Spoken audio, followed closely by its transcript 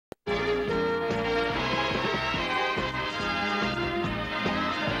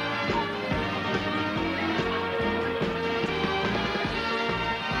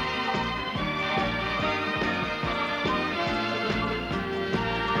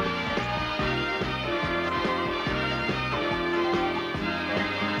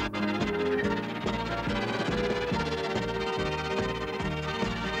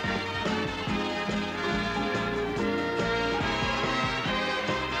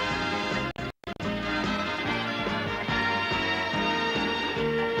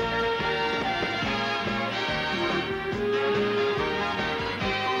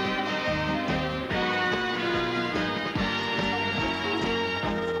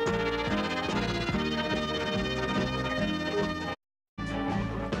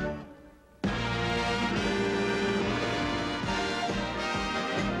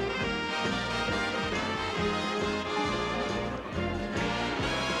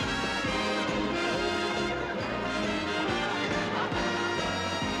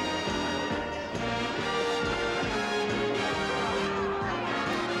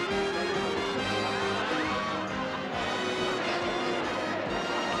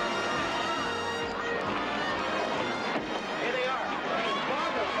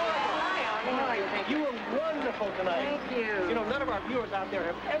our viewers out there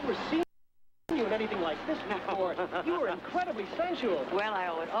have ever seen you in anything like this before. You were incredibly sensual. Well, I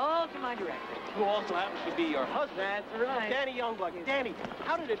owe it all to my director. Who also happens to be your husband. That's right. Danny Youngblood. Danny,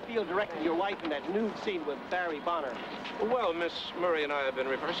 how did it feel directing your wife in that nude scene with Barry Bonner? Well, Miss Murray and I have been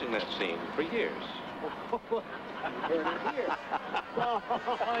rehearsing that scene for years. Heard it here. Oh,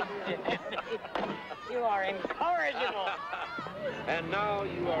 Danny. You are incorrigible. And now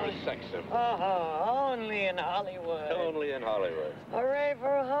you are a sex symbol. Oh, only in Hollywood. Only in Hollywood. Hooray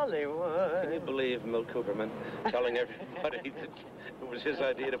for Hollywood. Can you believe Milt Cooperman telling everybody that it was his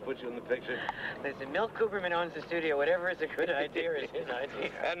idea to put you in the picture? Listen, Milt Cooperman owns the studio. Whatever is a good idea is his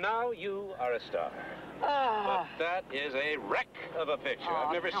idea. And now you are a star. Ah. But that is a wreck of a picture.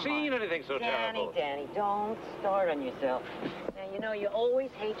 I've never seen anything so terrible. Danny, don't start on yourself. Now, you know, you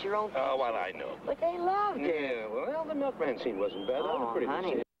always hate your own picture. Oh, well, I know. But they loved it. Yeah, well, the milkman scene wasn't bad. That was Oh, pretty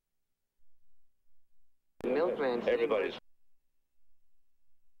honey. good. The milkman scene. Everybody's...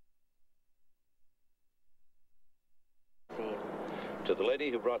 To the lady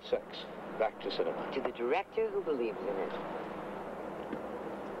who brought sex back to cinema. To the director who believes in it.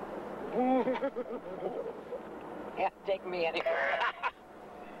 Yeah, take me anywhere.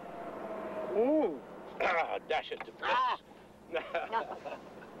 Ooh. Ah, dash it to bits. Ah. No.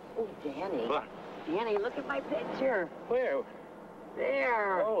 Oh, Danny. What? Danny, look at my picture. Where?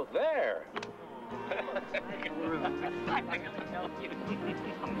 There. Oh, there. I really know you.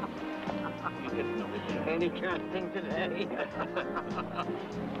 Any casting today?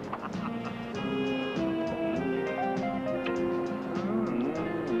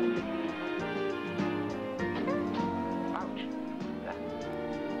 Ouch.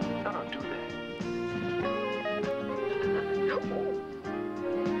 No, don't do that.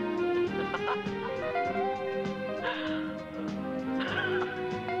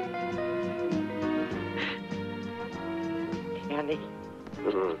 Danny.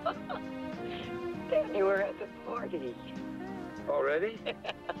 Danny, we're at the party. Already?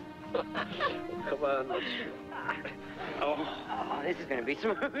 Come on, let's... Oh, this is going to be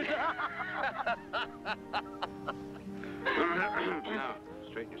smooth. Now,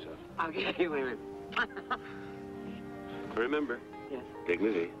 straighten yourself. Okay, wait a minute. Remember, Yes.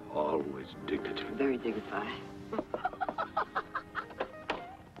 dignity, always dignity. Very dignified.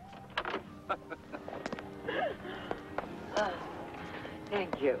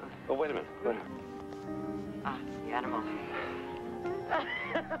 Thank you. Oh, wait a minute. Wait a minute. Ah, the animal.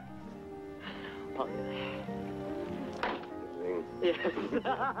 Oh, yes.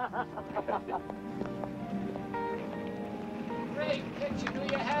 Great picture. Knew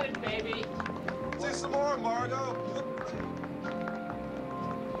you had it, baby. Say some more, Margot.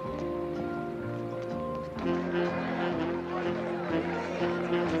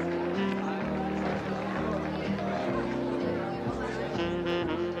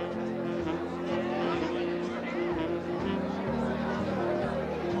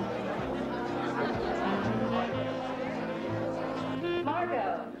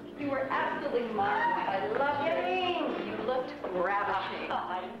 Margot, you were absolutely marvelous. I love you. You looked ravishing.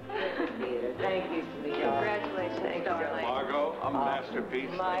 Thank you, sweetheart. Congratulations, darling. Margot, a masterpiece.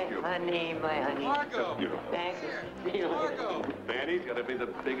 My honey, my honey. Margot! Thank you. Margot! Fanny's gonna be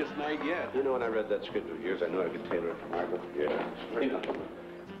the biggest night yet. You know, when I read that script of yours, I knew I could tailor it for Margot. Yeah.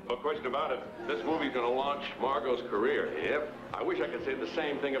 No question about it. This movie's gonna launch Margot's career. Yep. I wish I could say the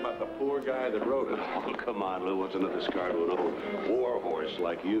same thing about the poor guy that wrote it. Oh, come on, Lou. What's another scar to an old war horse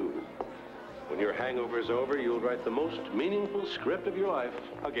like you? When your hangover's over, you'll write the most meaningful script of your life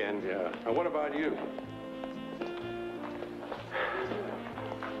again. Yeah. And what about you?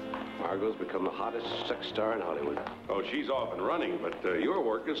 Margot's become the hottest sex star in Hollywood. Oh, she's off and running, but your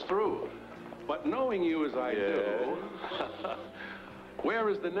work is through. But knowing you as I do, where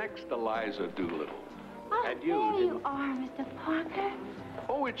is the next Eliza Doolittle? Oh, And you, there didn't- you are, Mr. Parker.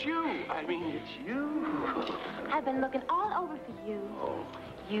 Oh, it's you. I mean, it's you. I've been looking all over for you. Oh,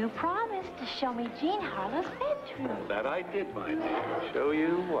 You promised to show me Jean Harlow's bedroom. That I did, my dear. show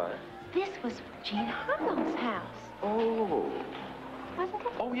you what? This was Jean Harlow's house, Oh. wasn't it?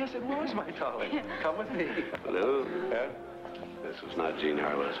 Oh, yes, it was, my darling. Come with me. Lou, this was not Jean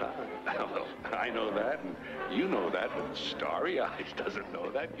Harlow's house. Well, I know that, and you know that, but Starry Eyes doesn't know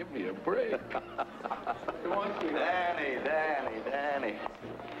that. Give me a break. Danny.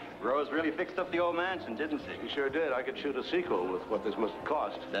 Rose really fixed up the old mansion, didn't she? He sure did. I could shoot a sequel with what this must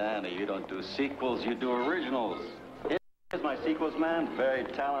cost. Danny, you don't do sequels, you do originals. Here's my sequels man, very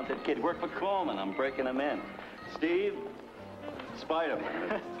talented kid. Worked for Coleman, I'm breaking him in. Steve,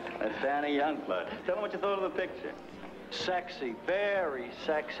 Spider-Man. That's Danny Youngblood. Tell him what you thought of the picture. Sexy, very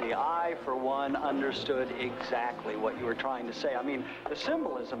sexy. I, for one, understood exactly what you were trying to say. I mean, the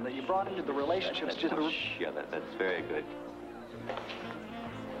symbolism that you brought into the relationships just... Yeah, that's very good.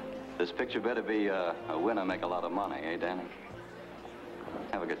 This picture better be a winner, make a lot of money, eh, Danny?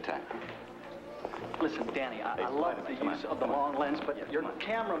 Have a good time. Listen, Danny, I love the use of the long lens, but your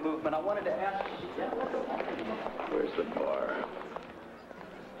camera movement, I wanted to ask you... Where's the bar?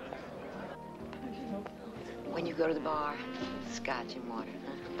 When you go to the bar, scotch and water,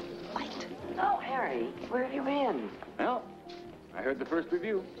 huh? Light. Oh, Harry, where have you been? Well, I heard the first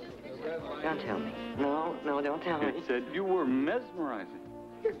review. Don't tell me. No, don't tell me. It said you were mesmerizing.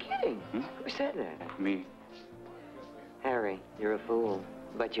 You're kidding. Who said that? Me. Harry, you're a fool.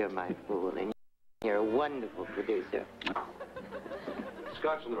 But you're my fool, and you're a wonderful producer.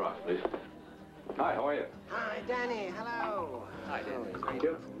 Scotch on the rocks, please. Hi, how are you? Hi, Danny. Hello. Hi, Danny. Oh, it's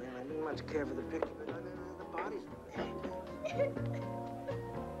beautiful, man. I didn't much care for the picture, but the body's really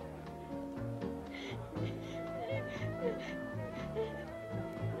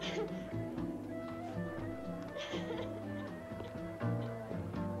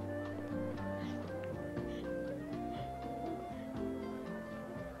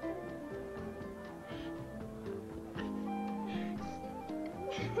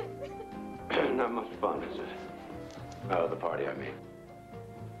Not much fun, is it? Oh, the party, I mean.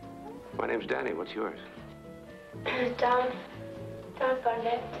 My name's Danny. What's yours? Dawn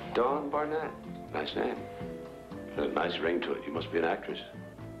Barnett. Dawn Barnett. Nice name. A nice ring to it. You must be an actress.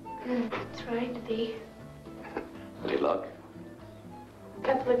 Trying to be. Any luck? A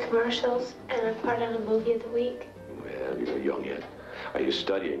couple of commercials and a part on a movie of the week. Well, you're young yet. Are you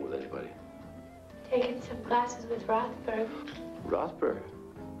studying with anybody? Taking some classes with Rothberg. Rothberg?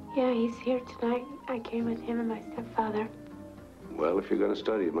 Yeah, he's here tonight. I came with him and my stepfather. Well, if you're going to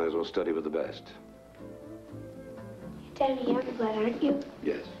study, you might as well study with the best. You're Danny Youngblood, aren't you?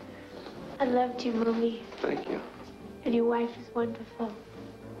 Yes. I loved your movie. Thank you. And your wife is wonderful.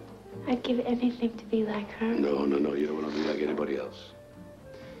 I'd give anything to be like her. No. You don't want to be like anybody else.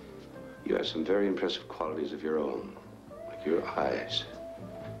 You have some very impressive qualities of your own. Like your eyes.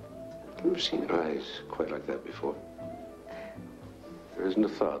 I've never seen eyes quite like that before. There isn't a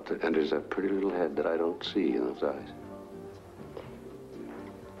thought that enters that pretty little head that I don't see in those eyes.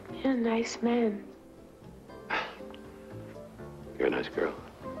 You're a nice man. You're a nice girl.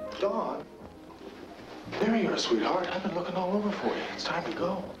 Dawn. There you are, sweetheart. I've been looking all over for you. It's time to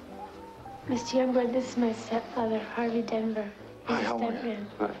go. Mr. Youngblood, this is my stepfather, Harvey Denver. He's Hi, how are you? stepman.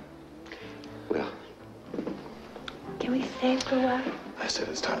 Hi. Well. Can we stay for a while? I said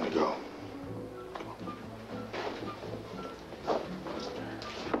it's time to go.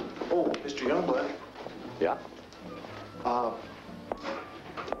 Oh, Mr. Youngblood. Yeah?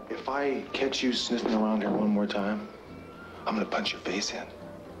 If I catch you sniffing around here one more time, I'm gonna punch your face in.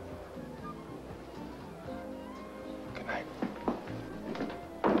 Good night.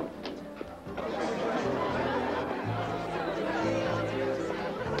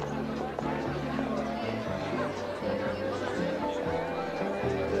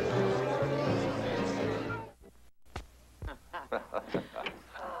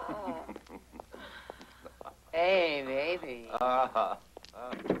 Hey, baby.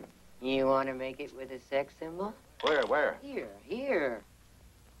 You want to make it with a sex symbol? Where? Here.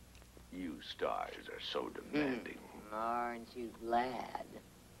 You stars are so demanding. Aren't you glad?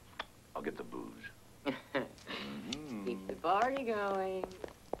 I'll get the booze. Keep the party going.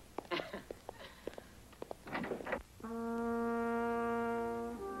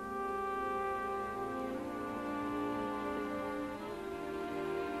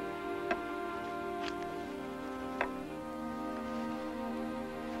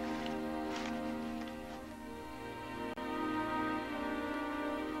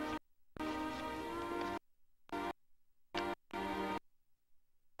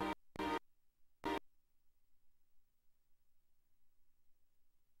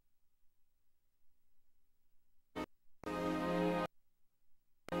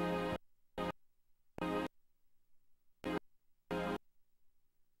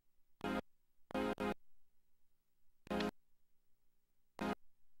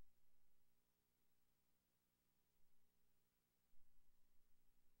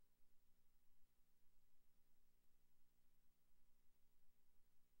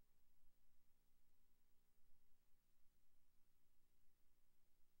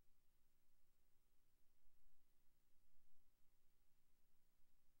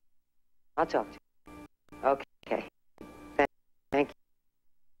 I'll talk to you. Okay. Thank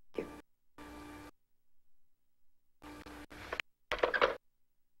you.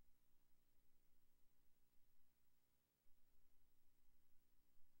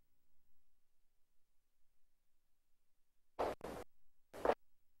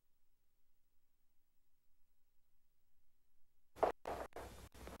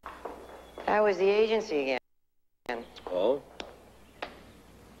 How was the agency again? Oh?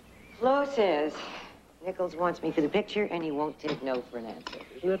 Flo says Nichols wants me for the picture, and he won't take no for an answer.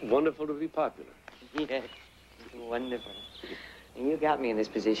 Isn't it wonderful to be popular? Yes, wonderful. And you got me in this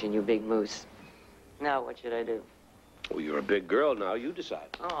position, you big moose. Now, what should I do? Well, you're a big girl now. You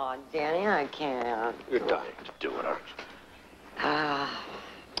decide. Oh, Danny, I can't. You're dying to do it, aren't you? Ah,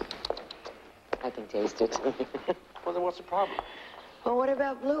 I can taste it. Well, then what's the problem? Well, what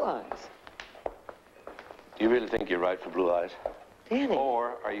about Blue Eyes? Do you really think you're right for Blue Eyes? Danny.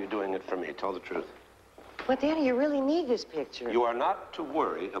 Or are you doing it for me? Tell the truth. But, Danny, you really need this picture. You are not to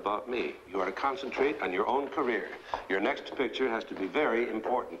worry about me. You are to concentrate on your own career. Your next picture has to be very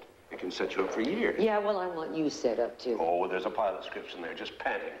important. It can set you up for years. Yeah, well, I want you set up, too. Oh, there's a pile of scripts in there just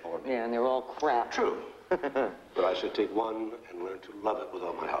panting for me. Yeah, and they're all crap. True. But I should take one and learn to love it with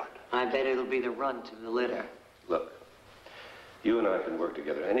all my heart. I bet it'll be the run to the litter. Look, you and I can work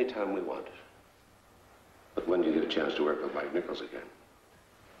together anytime we want. But when do you get a chance to work with Mike Nichols again?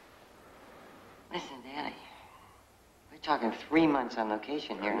 Listen, Danny, we're talking 3 months on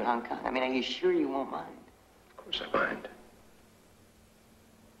location here in Hong Kong. I mean, are you sure you won't mind? Of course I mind.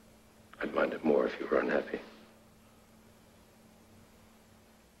 I'd mind it more if you were unhappy.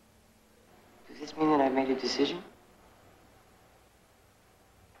 Does this mean that I've made a decision?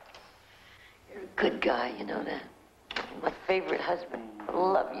 You're a good guy, you know that. You're my favorite husband. I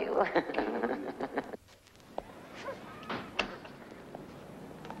love you.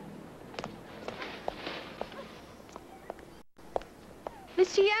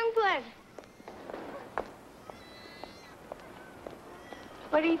 Mr. Youngblood.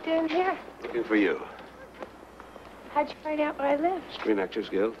 What are you doing here? Looking for you. How'd you find out where I live? Screen Actors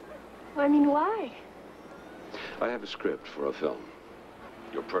Guild. Well, I mean, why? I have a script for a film.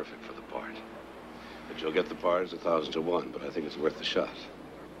 You're perfect for the part. If you'll get the part, it's 1,000 to 1, but I think it's worth the shot.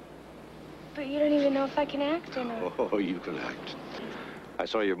 But you don't even know if I can act or not. Oh, you can act. I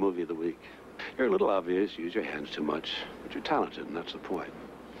saw your movie of the week. You're a little obvious, you use your hands too much, but you're talented, and that's the point.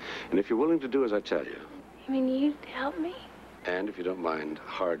 And if you're willing to do as I tell you. You mean you'd help me? And if you don't mind,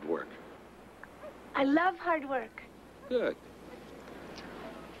 hard work. I love hard work. Good.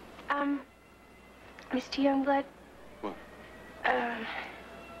 Mr. Youngblood? What?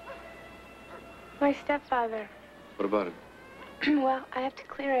 My stepfather. What about him? Well, I have to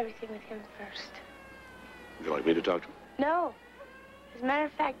clear everything with him first. Would you like me to talk to him? No. As a matter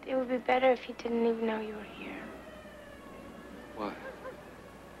of fact, it would be better if he didn't even know you were here. Why?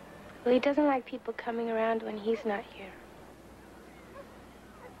 Well, he doesn't like people coming around when he's not here.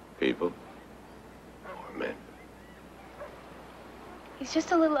 People? Or men? He's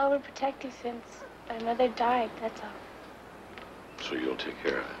just a little overprotective since my mother died, that's all. So you'll take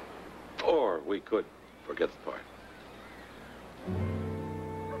care of it. Or we could forget the part.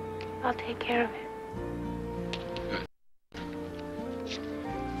 I'll take care of it.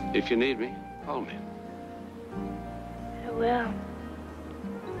 If you need me, call me. I will.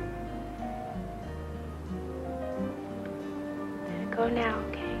 Gotta go now,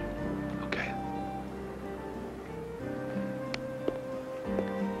 okay? Okay.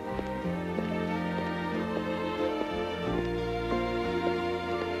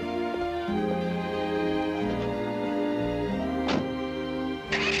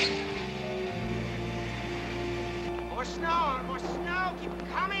 More snow, keep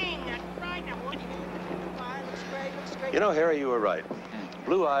coming. That's right, now what? Looks great. You know, Harry, you were right.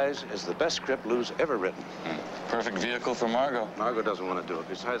 Blue Eyes is the best script Lou's ever written. Perfect vehicle for Margot. Margot doesn't want to do it.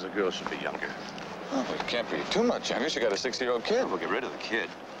 Besides, the girl should be younger. Oh, but it can't be too much younger. She got a 60-year-old kid. We'll get rid of the kid.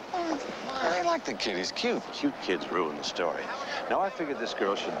 I like the kid. He's cute. Cute kids ruin the story. Now, I figured this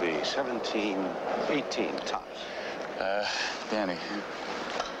girl should be 17, 18 tops. Danny,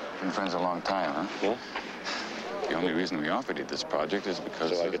 been friends a long time, huh? Yeah? The only reason we offered you this project is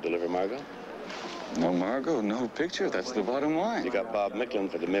because... So I could deliver Margot? No Margot, no picture. That's the bottom line. You got Bob Micklin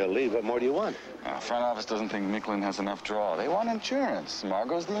for the male lead. What more do you want? Front office doesn't think Micklin has enough draw. They want insurance.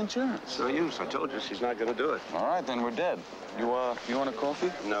 Margot's the insurance. It's no use. I told you she's not going to do it. All right, then we're dead. You want a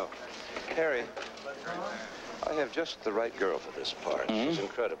coffee? No. Harry, I have just the right girl for this part. She's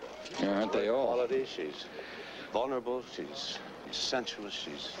incredible. Yeah, aren't they all? Quality. She's vulnerable. She's sensuous.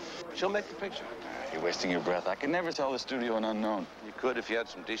 She'll make the picture. You're wasting your breath. I can never tell the studio an unknown. You could if you had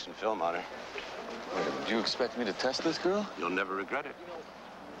some decent film on her. Do you expect me to test this girl? You'll never regret it.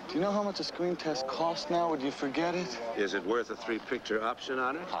 Do you know how much a screen test costs now? Would you forget it? Is it worth a 3-picture option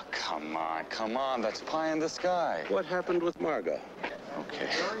on it? Oh, come on. That's pie in the sky. What happened with Margot?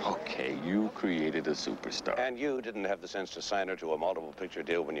 Okay, you created a superstar. And you didn't have the sense to sign her to a multiple picture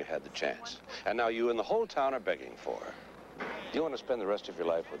deal when you had the chance. And now you and the whole town are begging for her. Do you want to spend the rest of your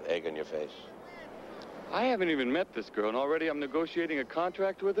life with egg on your face? I haven't even met this girl, and already I'm negotiating a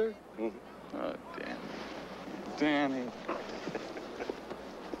contract with her? Mm-hmm. Oh, damn. Danny.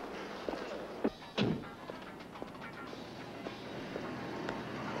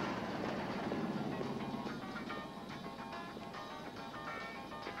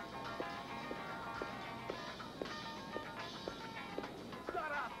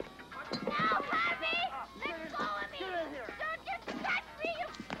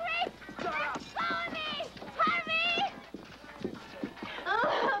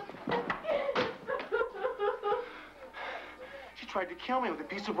 Tried to kill me with a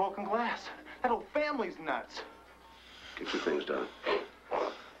piece of broken glass. That whole family's nuts. Get your things done.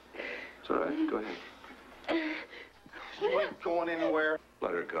 It's all right. Go ahead. You ain't going anywhere.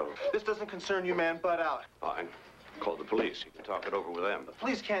 Let her go. This doesn't concern you, man. Butt out. Fine. Call the police. You can talk it over with them. The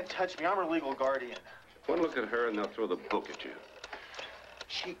police can't touch me. I'm her legal guardian. One look at her and they'll throw the book at you.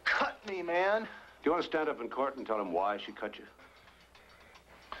 She cut me, man. Do you want to stand up in court and tell them why she cut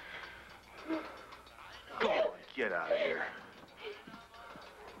you? Oh, get out of here.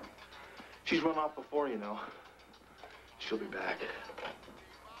 She's run off before, you know. She'll be back.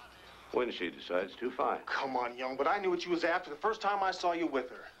 When she decides to, fine. Come on, Young, but I knew what you was after the first time I saw you with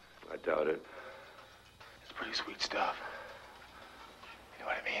her. I doubt it. It's pretty sweet stuff. You know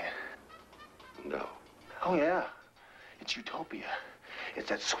what I mean? No. Oh, yeah. It's utopia. It's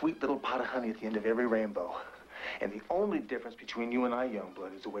that sweet little pot of honey at the end of every rainbow. And the only difference between you and I,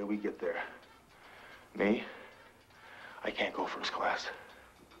 Youngblood, is the way we get there. Me, I can't go first class.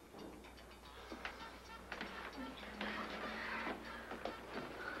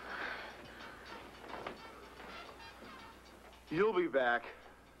 You'll be back.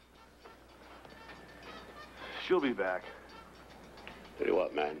 She'll be back. Tell you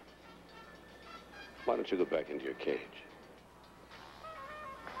what, man. Why don't you go back into your cage?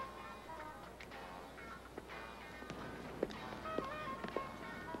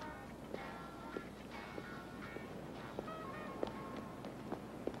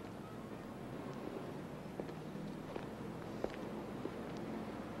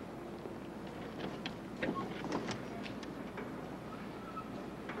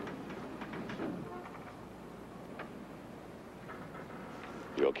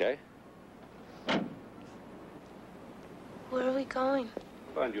 You okay? Where are we going?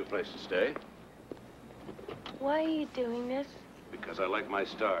 Find you a place to stay. Why are you doing this? Because I like my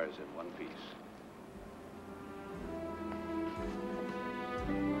stars in one piece.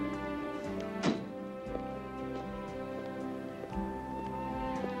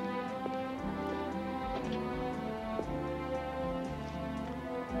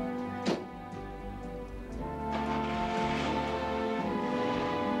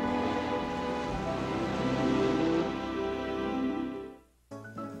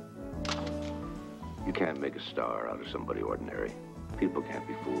 You can't make a star out of somebody ordinary. People can't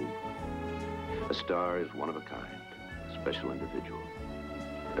be fooled. A star is one of a kind, a special individual.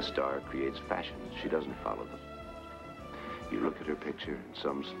 A star creates fashions. She doesn't follow them. You look at her picture in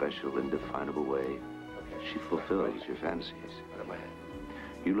some special, indefinable way. She fulfills your fantasies.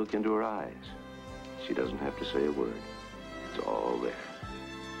 You look into her eyes. She doesn't have to say a word. It's all there.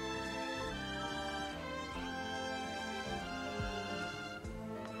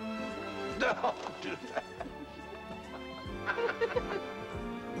 Don't do that.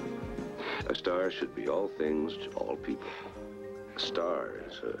 A star should be all things to all people. A star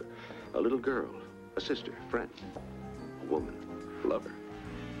is a little girl, a sister, friend, a woman, lover,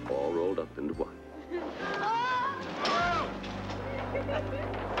 all rolled up into one.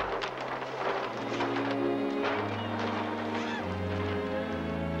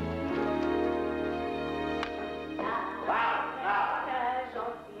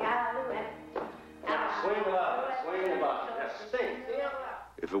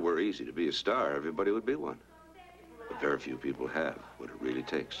 If it were easy to be a star, everybody would be one. But very few people have what it really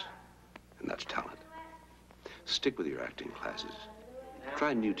takes, and that's talent. Stick with your acting classes.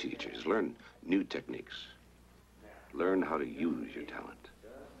 Try new teachers, learn new techniques. Learn how to use your talent.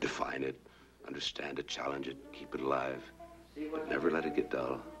 Define it, understand it, challenge it, keep it alive, but never let it get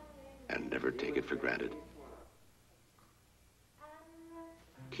dull, and never take it for granted.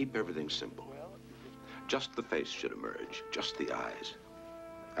 Keep everything simple. Just the face should emerge, just the eyes.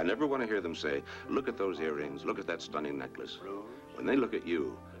 I never want to hear them say, look at those earrings, look at that stunning necklace. When they look at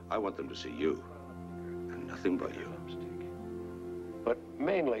you, I want them to see you, and nothing but you. But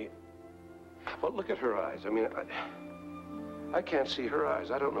mainly, well, look at her eyes. I mean, I can't see her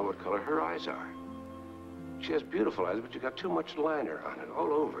eyes. I don't know what color her eyes are. She has beautiful eyes, but you got too much liner on it,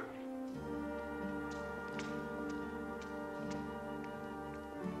 all over.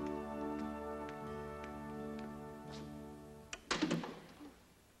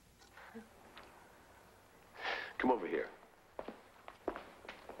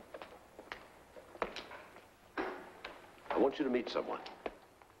 want you to meet someone.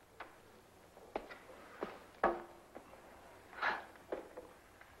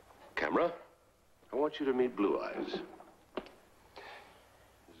 Camera, I want you to meet Blue Eyes. His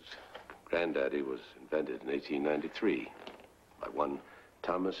granddaddy was invented in 1893 by one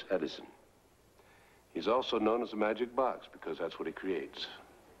Thomas Edison. He's also known as a magic box because that's what he creates.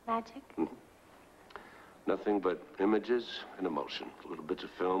 Magic? Mm-hmm. Nothing but images and emotion. Little bits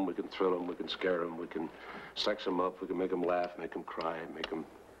of film, we can thrill them, we can scare them, we can sex them up, we can make them laugh, make them cry, make them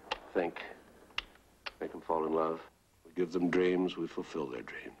think, make them fall in love. We give them dreams, we fulfill their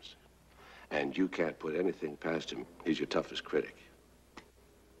dreams. And you can't put anything past him. He's your toughest critic.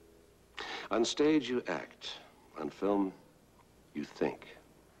 On stage, you act. On film, you think.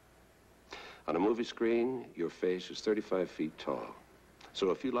 On a movie screen, your face is 35 feet tall. So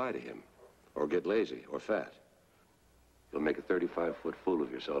if you lie to him, or get lazy, or fat, you'll make a 35-foot fool of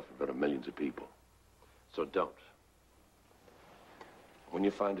yourself in front of millions of people. So don't. When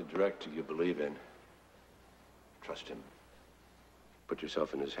you find a director you believe in, trust him. Put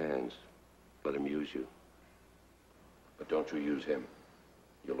yourself in his hands. Let him use you. But don't you use him.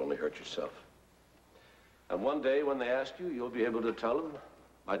 You'll only hurt yourself. And one day when they ask you, you'll be able to tell them,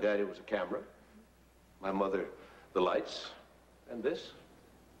 my daddy was a camera, my mother the lights, and this,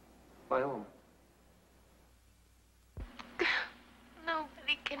 my home.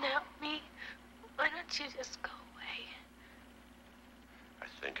 Nobody can help me. Why don't you just go away? I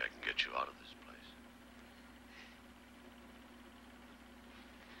think I can get you out of this place.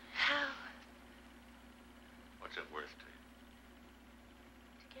 How? What's it worth to you?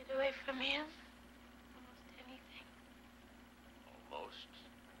 To get away from him? Almost anything. Almost.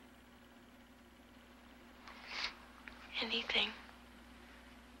 Anything.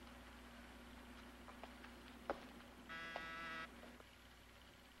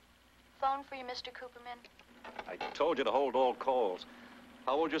 Phone for you, Mr. Cooperman. I told you to hold all calls.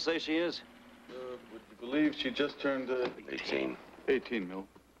 How old you say she is? Would you believe she just turned 18. 18, Milt.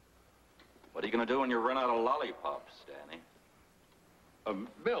 What are you going to do when you run out of lollipops, Danny?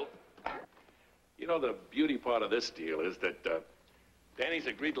 Milt, you know, the beauty part of this deal is that Danny's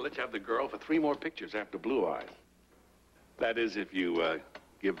agreed to let you have the girl for 3 more pictures after Blue Eyes. That is, if you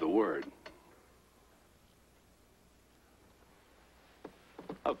give the word.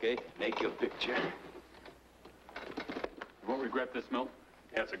 Okay, make your picture. You won't regret this, Milt.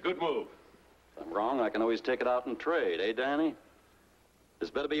 Yeah, it's a good move. If I'm wrong, I can always take it out and trade, eh, Danny?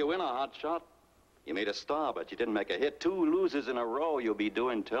 This better be a winner, hotshot. You made a star, but you didn't make a hit. 2 losers in a row, you'll be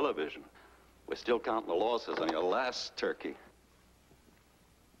doing television. We're still counting the losses on your last turkey.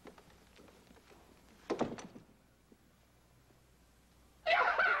 You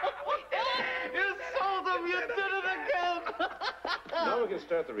sold them! You did it again! Now we can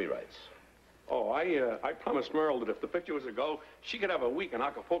start the rewrites. Oh, I promised Merle that if the picture was a go, she could have a week in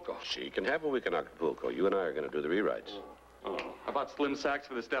Acapulco. She can have a week in Acapulco. You and I are going to do the rewrites. Oh. How about Slim Sachs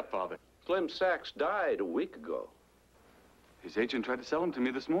for the stepfather? Slim Sachs died a week ago. His agent tried to sell him to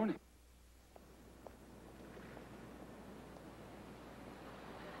me this morning.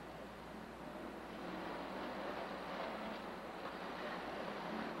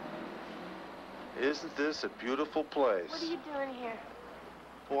 Isn't this a beautiful place? What are you doing here?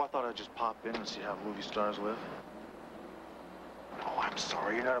 Oh, I thought I'd just pop in and see how movie stars live. Oh, I'm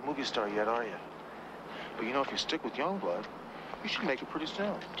sorry, you're not a movie star yet, are you? But you know, if you stick with Youngblood, you should make it pretty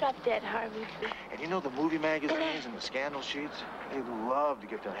soon. Drop dead, Harvey. And you know the movie magazines and the scandal sheets? They'd love to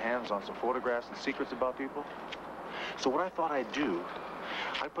get their hands on some photographs and secrets about people. So what I thought I'd do,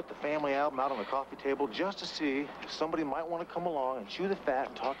 I'd put the family album out on the coffee table just to see if somebody might want to come along and chew the fat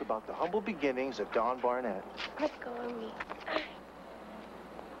and talk about the humble beginnings of Don Barnett. Let go of me.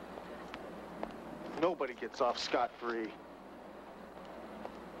 Nobody gets off scot-free.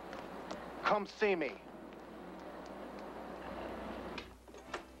 Come see me.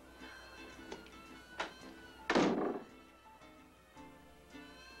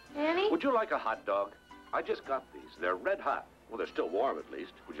 Danny? Would you like a hot dog? I just got these. They're red hot. Well, they're still warm at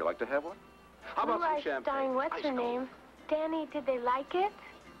least. Would you like to have one? How about some champagne? Starring what's Ice her cold. name? Danny, did they like it?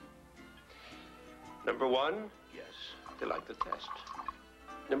 Number 1, yes, they like the test.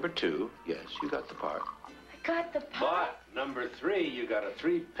 Number 2, yes, you got the part. I got the part. But number 3, you got a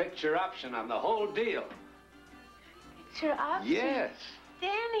 3-picture option on the whole deal. Picture option? Yes.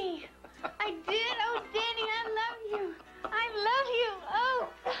 Danny, I did. Oh, Danny, I love you. I love you. Oh,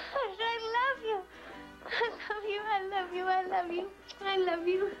 gosh, I love you. I love you. I love you. I love you. I love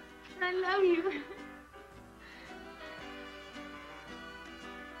you. I love you.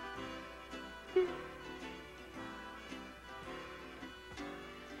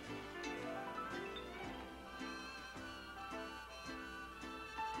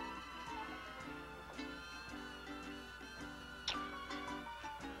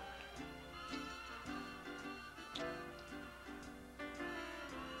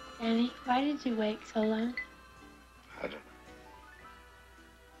 Danny, why did you wait so long? I don't know.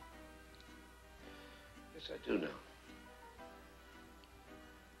 Yes, I do know.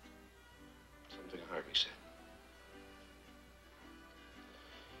 Something Harvey said.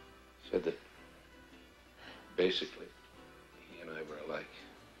 He said that basically he and I were alike.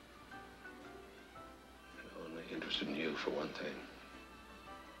 And only interested in you for one thing.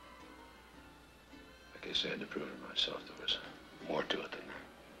 I guess I had to prove to myself there was more to it than that.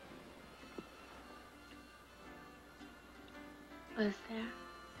 Was there?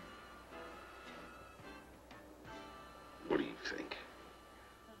 What do you think?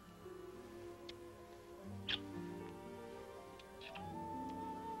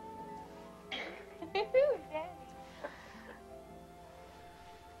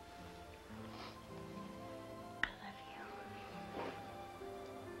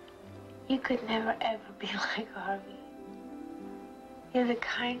 You could never, ever be like Harvey. You're the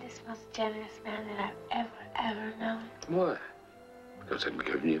kindest, most generous man that I've ever known. Why? Because I've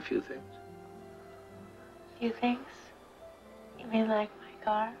given you a few things. Few things? You mean like my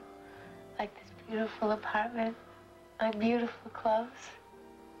car? Like this beautiful apartment? My beautiful clothes?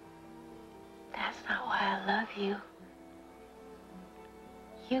 That's not why I love you.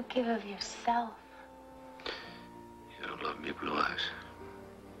 You give of yourself. You don't love me, Blue Eyes.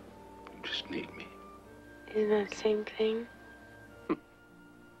 You just need me. Isn't that the same thing?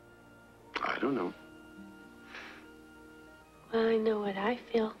 I don't know. Well, I know what I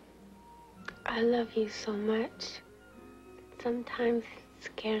feel. I love you so much that sometimes it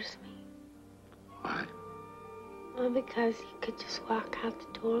scares me. Why? Well, because you could just walk out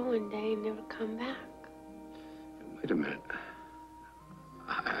the door one day and never come back. Wait a minute.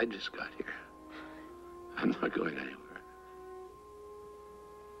 I just got here. I'm not going anywhere.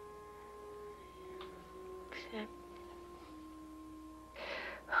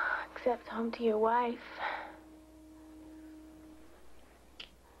 Except home to your wife.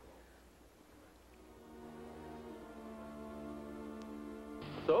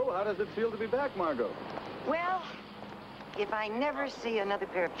 So, how does it feel to be back, Margot? Well, if I never see another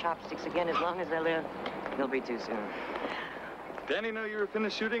pair of chopsticks again as long as I live, it'll be too soon. Danny know you were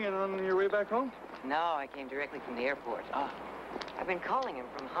finished shooting and on your way back home? No, I came directly from the airport. I've been calling him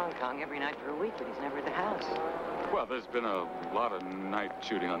from Hong Kong every night for a week, but he's never at the house. Well, there's been a lot of night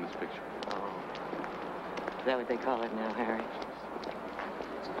shooting on this picture. Oh. Is that what they call it now, Harry?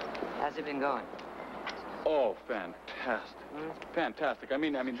 How's it been going? Oh, fantastic. Fantastic. I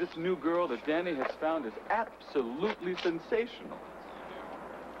mean, this new girl that Danny has found is absolutely sensational.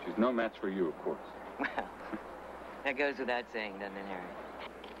 She's no match for you, of course. Well, that goes without saying, doesn't it, Harry?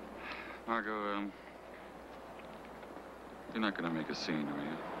 Margot, you're not going to make a scene, are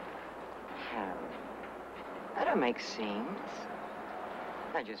you? Harry, I don't make scenes.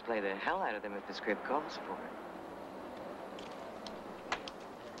 I just play the hell out of them if the script calls for it.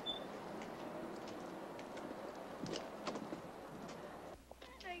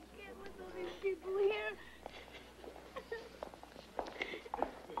 I can't with all these people here.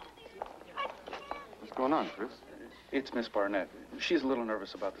 What's going on, Chris? It's Miss Barnett. She's a little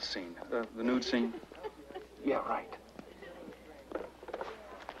nervous about the scene. The nude scene. Yeah, right.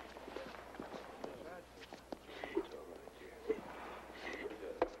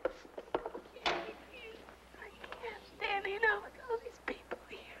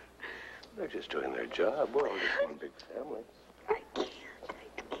 They're just doing their job. We're all just one big family. I can't.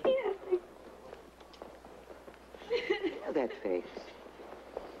 Look at that face.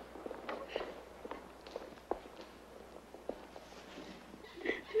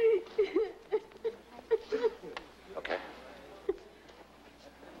 Okay.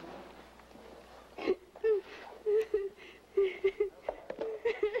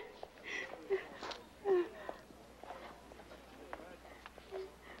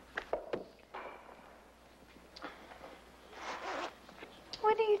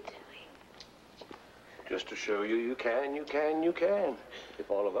 What are you doing? Just to show you, you can. If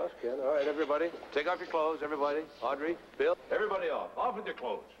all of us can. All right, everybody. Take off your clothes, everybody. Audrey, Bill, everybody off. Off with your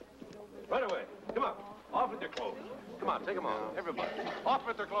clothes. Right away. Come on. Off with your clothes. Come on, take them off. Everybody. Off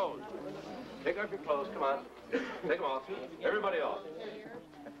with their clothes. Take off your clothes. Come on. Take them off. Everybody off.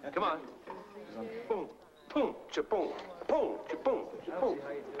 Come on. Boom. Boom. Cha-boom. Boom. Cha-boom. Cha-boom.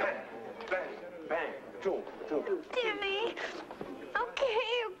 Bang. Bang. Bang. Choom. Choom. Timmy.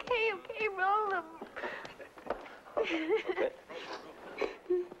 Okay, roll them. Okay.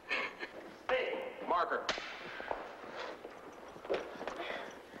 Marker.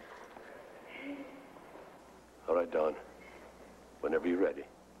 All right, Dawn. Whenever you're ready.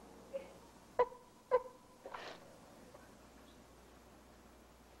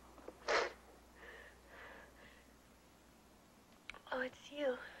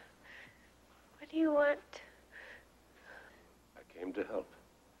 do you want? I came to help.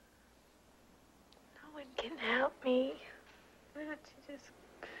 No one can help me. Why don't you just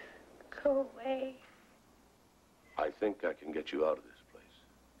go away? I think I can get you out of this place.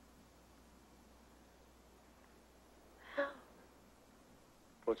 How?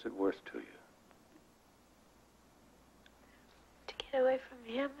 What's it worth to you? To get away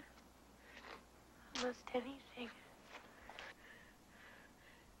from him? Almost anything.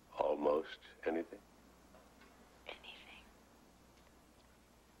 Almost anything? Anything.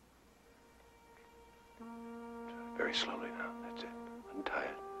 Very slowly now. That's it. Untie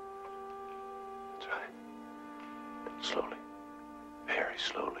it. That's right. Slowly. Very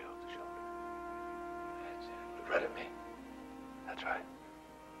slowly off the shoulder. That's it. Look right at me. That's right.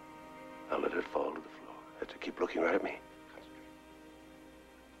 Now let it fall to the floor. That's it. Keep looking right at me. Concentrate.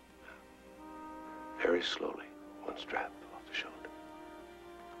 Now. Very slowly. One strap off the shoulder.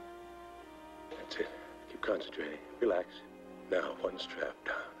 That's it. Keep concentrating. Relax. Now, one strap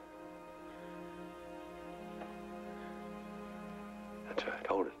down. That's right.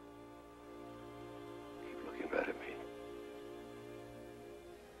 Hold it. Keep looking right at me.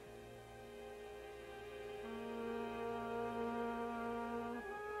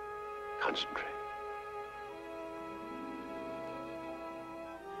 Concentrate.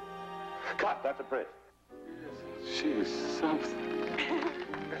 Cut. That's a bridge. She is something.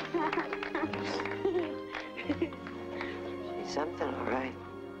 She's something, all right.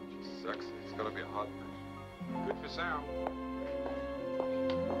 She's sexy. It's gonna be a hot match. Good for sound.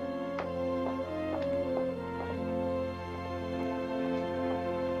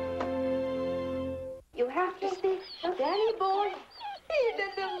 You have to see Danny boy. He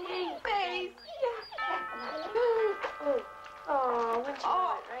did the face. Oh, why don't you do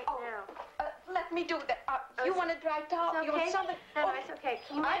it right now? Let me do that. You want a dry towel? It's You want okay. something? No, it's okay.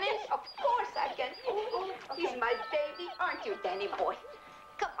 Can you I manage? can. Of course I can. He's my baby, aren't you, Danny boy?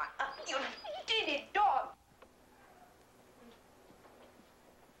 Come on, you diddy dog.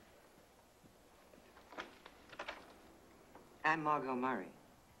 I'm Margot Murray.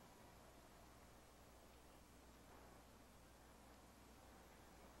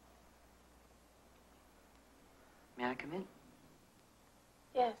 May I come in?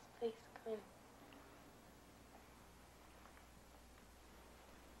 Yes, please, come in.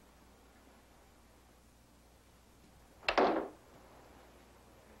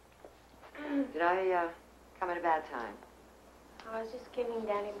 Did I come at a bad time? I was just giving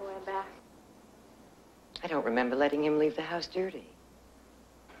Danny boy a bath. I don't remember letting him leave the house dirty.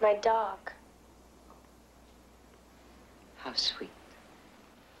 My dog. How sweet.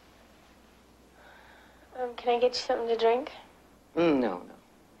 Can I get you something to drink? No.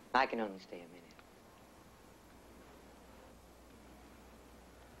 I can only stay a minute.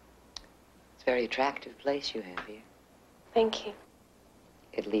 It's a very attractive place you have here. Thank you.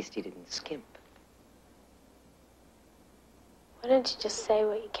 At least you didn't skimp. Why don't you just say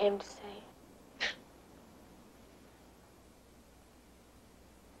what you came to say?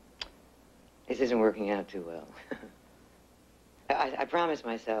 This isn't working out too well. I promised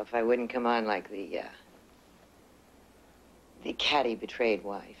myself I wouldn't come on like the catty betrayed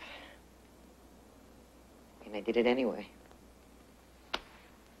wife. And I did it anyway.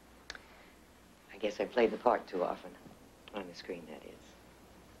 I guess I played the part too often. On the screen, that is.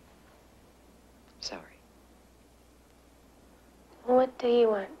 Sorry. What do you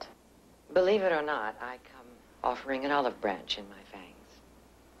want? Believe it or not, I come offering an olive branch in my fangs.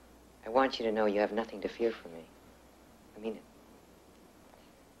 I want you to know you have nothing to fear from me. I mean it.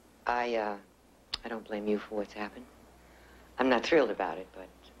 I don't blame you for what's happened. I'm not thrilled about it, but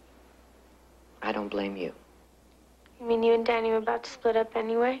I don't blame you. You mean you and Danny were about to split up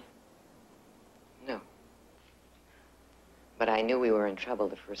anyway? No. But I knew we were in trouble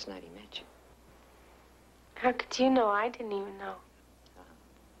the first night he met you. How could you know? I didn't even know.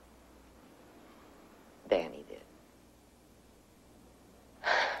 Danny did.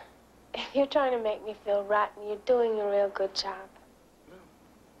 If you're trying to make me feel rotten, you're doing a real good job.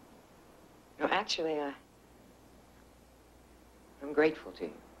 No, actually, I'm grateful to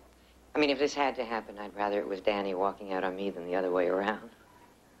you. I mean, if this had to happen, I'd rather it was Danny walking out on me than the other way around.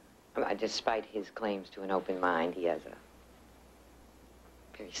 Despite his claims to an open mind, he has a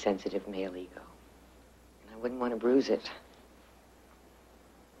very sensitive male ego. And I wouldn't want to bruise it.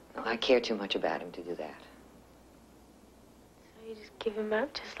 No, I care too much about him to do that. So you just give him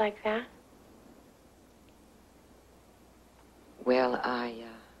up just like that? Well, I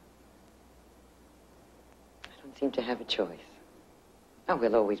don't seem to have a choice. Oh,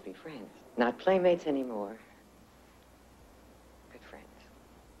 we'll always be friends. Not playmates anymore. Good friends.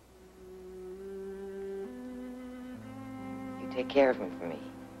 take care of him for me.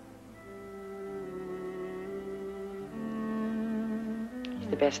 He's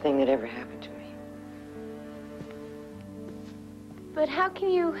the best thing that ever happened to me. But how can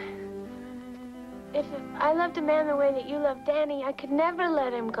you... If I loved a man the way that you love Danny, I could never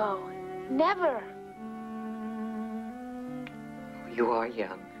let him go. Never. You are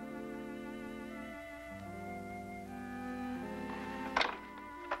young.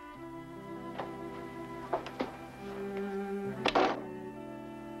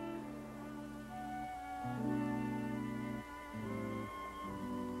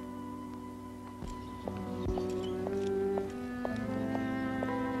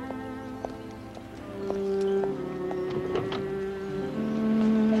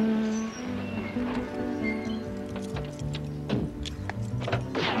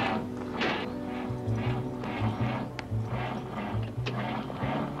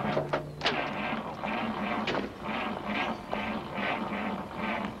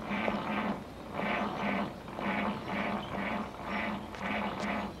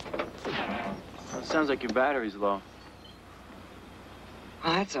 Sounds like your battery's low.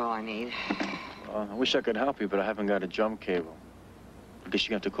 Well, that's all I need. I wish I could help you, but I haven't got a jump cable. I guess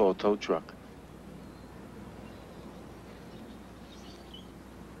you have to call a tow truck.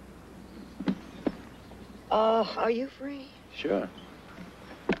 Are you free? Sure.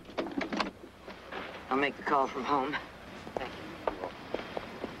 I'll make the call from home. Thank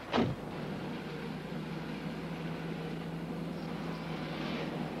you.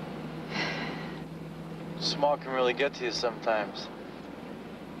 Smart can really get to you sometimes.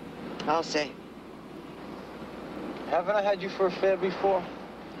 I'll say. Haven't I had you for a fare before?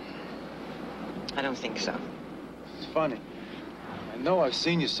 I don't think so. It's funny. I know I've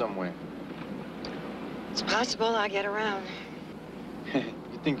seen you somewhere. It's possible I'll get around.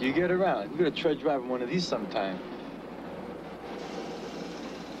 You think you get around? You're gonna try driving one of these sometime.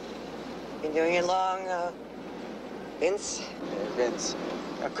 Been doing it long, Vince? Yeah, Vince.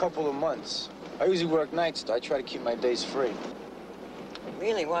 A couple of months. I usually work nights, though. I try to keep my days free.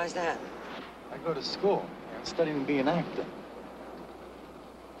 Really? Why is that? I go to school. I'm studying to be an actor.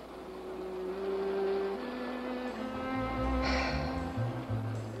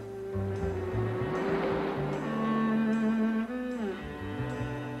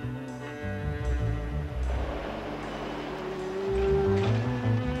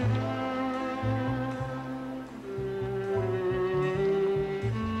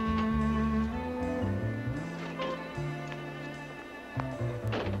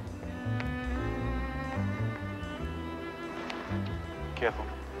 Careful.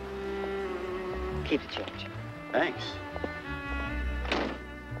 Keep the change. Thanks.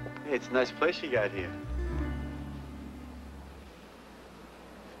 Hey, it's a nice place you got here.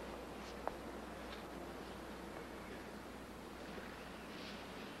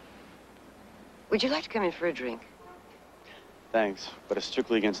 Would you like to come in for a drink? Thanks, but it's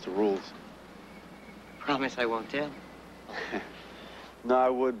strictly against the rules. Promise I won't tell. No, I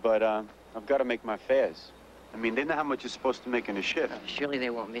would, but I've got to make my fares. I mean, they know how much you're supposed to make in a shift. Surely they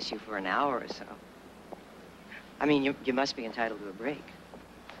won't miss you for an hour or so. I mean, you must be entitled to a break.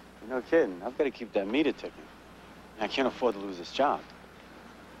 You're no kidding. I've got to keep that meter ticking. I can't afford to lose this job.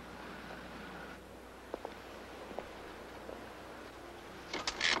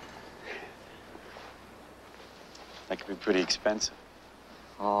 That could be pretty expensive.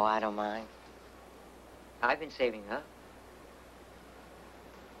 Oh, I don't mind. I've been saving up.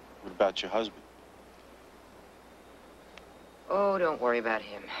 What about your husband? Oh, don't worry about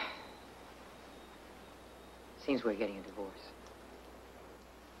him. Seems we're getting a divorce.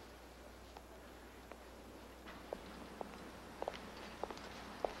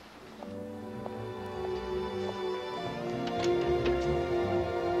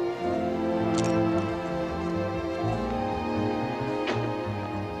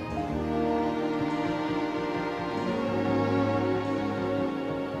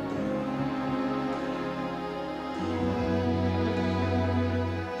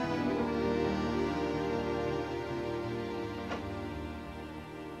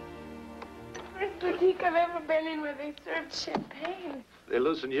 Boutique I've ever been in where they served champagne. They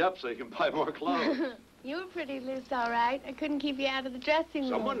loosen you up so you can buy more clothes. You were pretty loose, all right. I couldn't keep you out of the dressing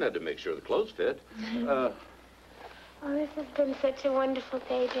room. Someone had to make sure the clothes fit. Oh, this has been such a wonderful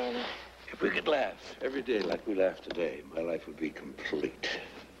day, Dennis. If we could laugh every day like we laughed today, my life would be complete.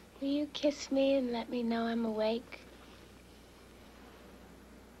 Will you kiss me and let me know I'm awake?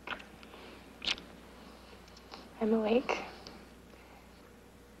 I'm awake.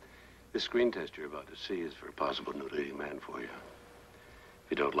 This screen test you're about to see is for a possible new leading man for you.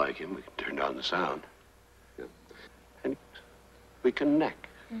 If you don't like him, we can turn down the sound. Yeah. And We can neck.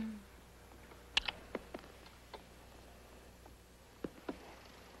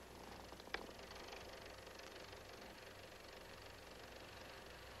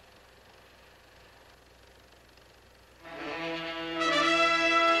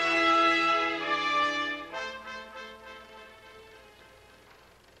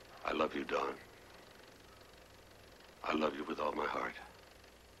 I love you, Dawn. I love you with all my heart.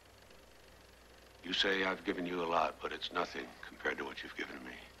 You say I've given you a lot, but it's nothing compared to what you've given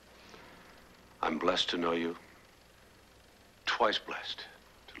me. I'm blessed to know you, twice blessed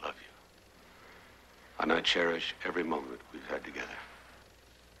to love you. And I cherish every moment we've had together.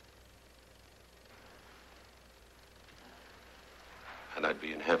 And I'd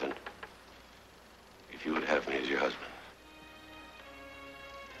be in heaven if you would have me as your husband.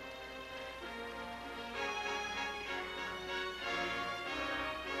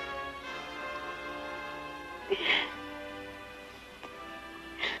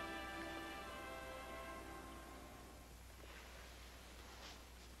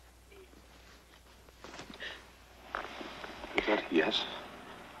 Is that a yes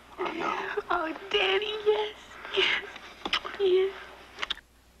or a no? Oh, Danny, yes, yes, yes.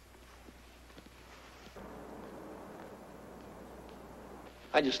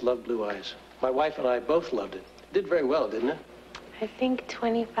 I just love Blue Eyes. My wife and I both loved it. It did very well, didn't it? I think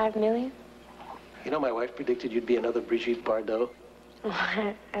 25 million. You know, my wife predicted you'd be another Brigitte Bardot.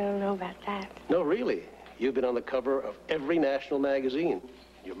 I don't know about that. No, really. You've been on the cover of every national magazine.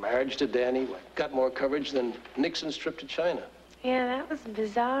 Your marriage to Danny got more coverage than Nixon's trip to China. Yeah, that was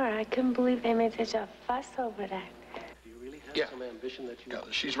bizarre. I couldn't believe they made such a fuss over that. Do you really have some ambition that you... Yeah,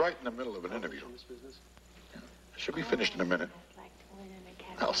 she's right in the middle of an interview. Yeah. She'll be finished in a minute.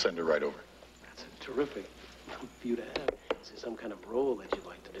 I'll send her right over. That's terrific for you to have. Is there some kind of role that you'd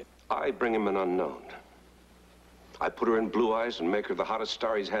like to do? I bring him an unknown. I put her in Blue Eyes and make her the hottest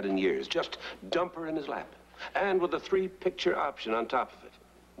star he's had in years. Just dump her in his lap. And with a 3-picture option on top of it.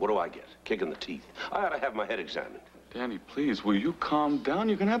 What do I get? Kick in the teeth. I ought to have my head examined. Danny, please, will you calm down?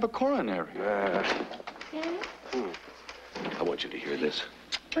 You can have a coronary. I want you to hear this.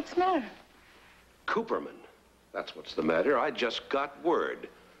 What's the matter? Cooperman. That's what's the matter. I just got word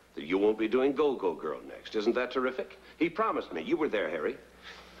that you won't be doing Go-Go Girl next. Isn't that terrific? He promised me. You were there, Harry.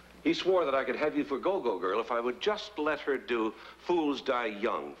 He swore that I could have you for Go-Go Girl if I would just let her do Fools Die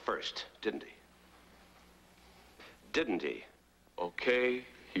Young first, didn't he? Didn't he? Okay,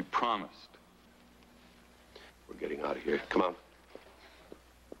 he promised. We're getting out of here. Come on.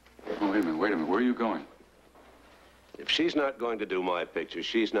 Oh, wait a minute. Where are you going? If she's not going to do my picture,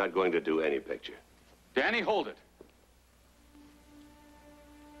 she's not going to do any picture. Danny, hold it.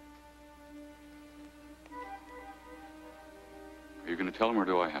 Are you going to tell him, or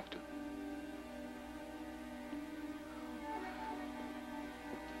do I have to?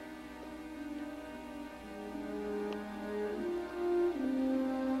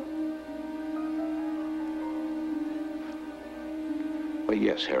 Well,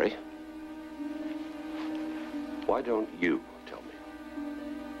 yes, Harry. Why don't you tell me?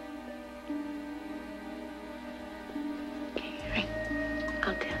 Okay, Harry.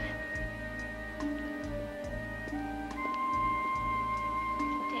 I'll tell him.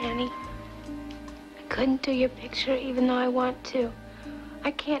 Danny, I couldn't do your picture even though I want to.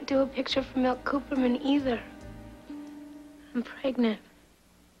 I can't do a picture for Milt Cooperman either. I'm pregnant.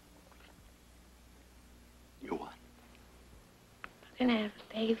 You what? I'm gonna have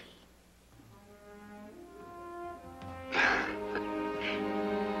a baby.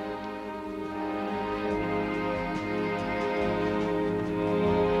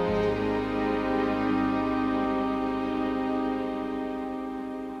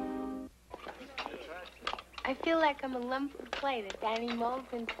 I feel like I'm a lump of clay that Danny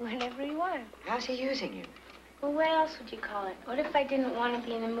molds into whatever he wants. How's he using you? Well, what else would you call it? What if I didn't want to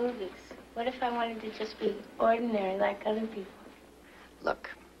be in the movies? What if I wanted to just be ordinary like other people?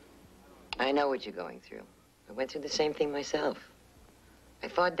 Look, I know what you're going through. I went through the same thing myself. I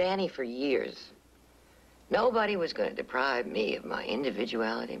fought Danny for years. Nobody was going to deprive me of my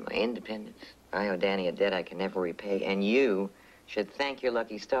individuality, my independence. I owe Danny a debt I can never repay, and you should thank your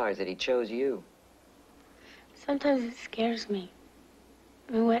lucky stars that he chose you. Sometimes it scares me.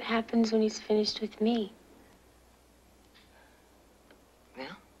 I mean, what happens when he's finished with me?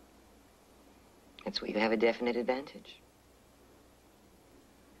 Well, that's where you have a definite advantage.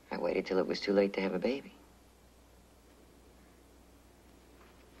 I waited till it was too late to have a baby.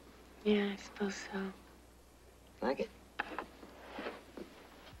 Yeah, I suppose so. Like it?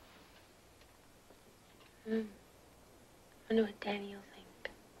 I wonder what Danny will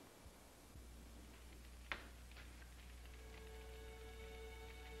think.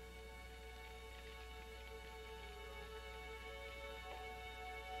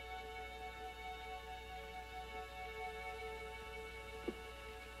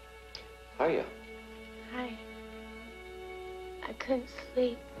 Hiya. Hi. I couldn't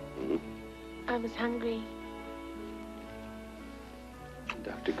sleep. I was hungry.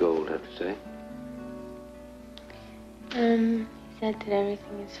 Dr. Gold have to say? He said that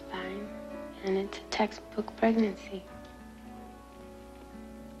everything is fine, and it's a textbook pregnancy.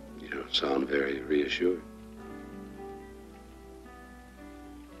 You don't sound very reassured.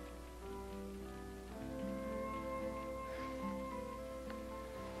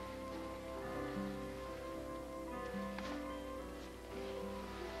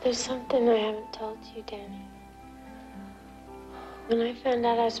 There's something I haven't told you, Danny. When I found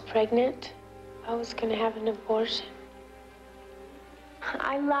out I was pregnant, I was gonna have an abortion.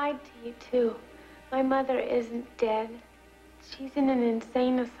 I lied to you, too. My mother isn't dead. She's in an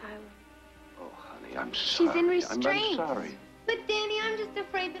insane asylum. Oh, honey, I'm sorry. She's in restraints. I'm sorry. But, Danny, I'm just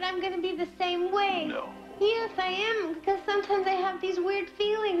afraid that I'm gonna be the same way. No. Yes, I am, because sometimes I have these weird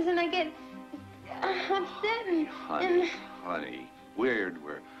feelings and I get upset and... Honey, weird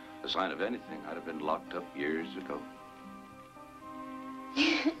were a sign of anything. I'd have been locked up years ago.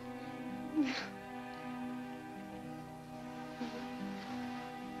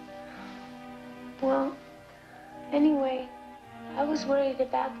 Well, anyway, I was worried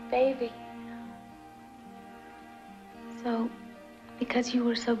about the baby. So, because you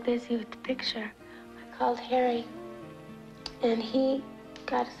were so busy with the picture, I called Harry, and he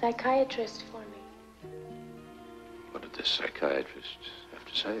got a psychiatrist for me. What did this psychiatrist have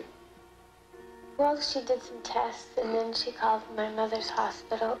to say? Well, she did some tests, and then she called my mother's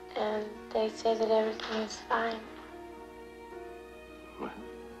hospital, and they say that everything is fine. Well,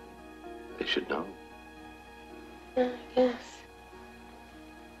 they should know. Yeah, I guess.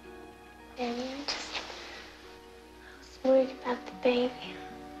 Danny, I was worried about the baby.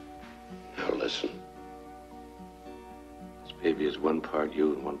 Now listen. This baby is one part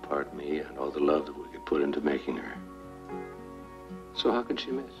you and one part me, and all the love that we could put into making her. So how can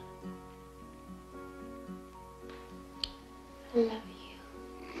she miss? I love you.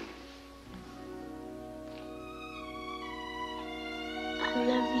 I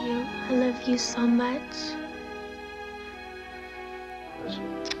love you. I love you so much.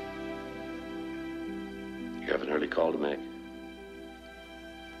 Listen. You have an early call to make.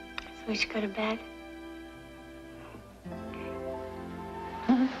 So we should go to bed.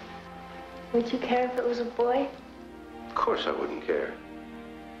 Would you care if it was a boy? Of course I wouldn't care.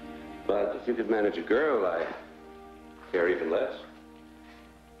 But if you could manage a girl, I care even less.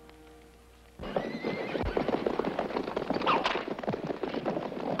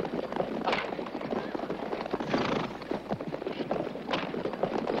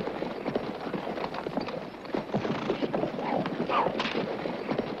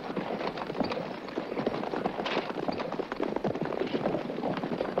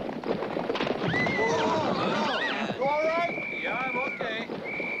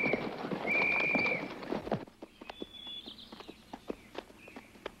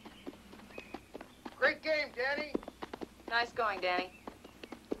 Nice going, Danny.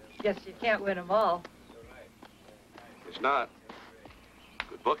 Guess you can't win them all. It's not.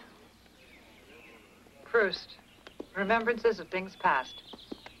 Good book. Proust. Remembrances of things past.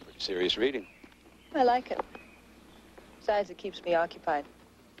 Pretty serious reading. I like it. Besides, it keeps me occupied.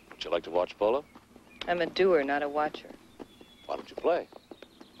 Would you like to watch polo? I'm a doer, not a watcher. Why don't you play?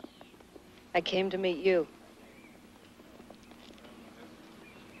 I came to meet you.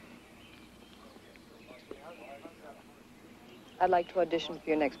 I'd like to audition for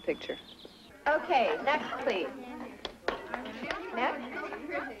your next picture. Okay, next, please. Next.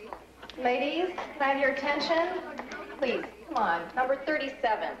 Ladies, can I have your attention? Please, come on. Number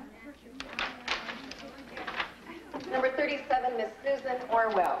 37. Number 37, Miss Susan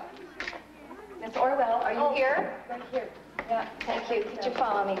Orwell. Miss Orwell, are you here? Right here. Yeah, thank you. Could you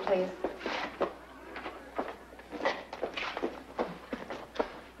follow me, please?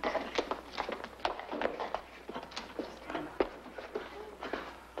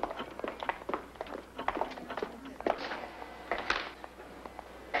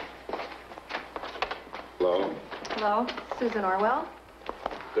 Hello. Hello, Susan Orwell.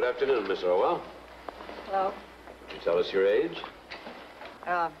 Good afternoon, Miss Orwell. Hello. Could you tell us your age?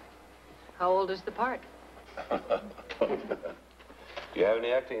 How old is the part? Do you have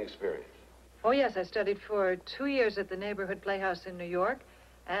any acting experience? Oh, yes, I studied for 2 years at the Neighborhood Playhouse in New York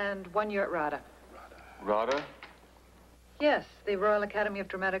and 1 year at RADA. RADA? Yes, the Royal Academy of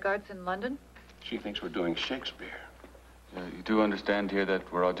Dramatic Arts in London. She thinks we're doing Shakespeare. You do understand here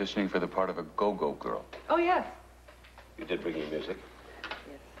that we're auditioning for the part of a go-go girl. Oh, yes. You did bring your music?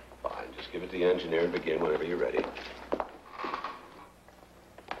 Yes. Fine, just give it to the engineer and begin whenever you're ready.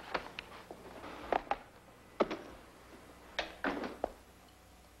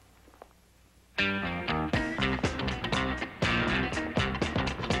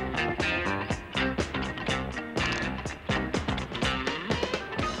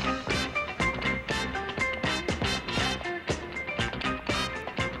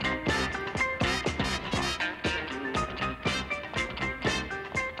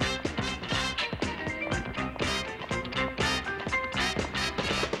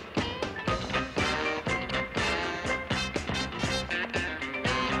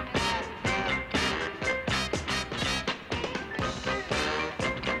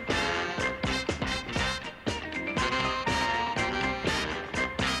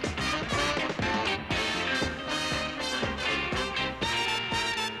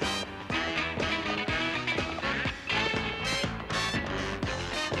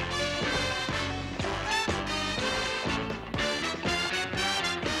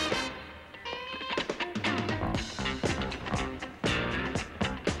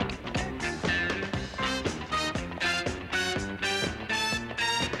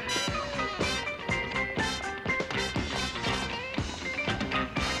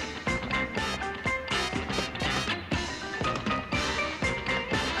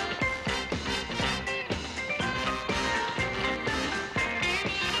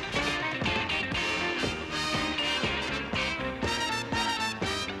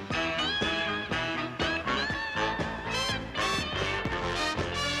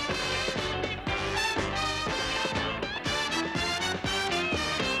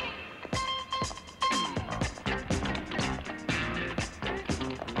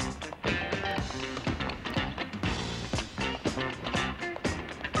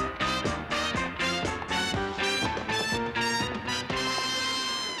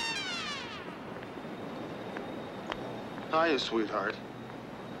 Hiya, sweetheart.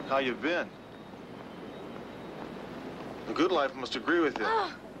 How you been? The good life must agree with you.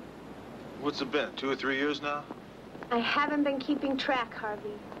 What's it been, 2 or 3 years now? I haven't been keeping track,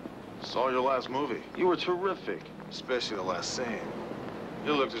 Harvey. Saw your last movie. You were terrific, especially the last scene.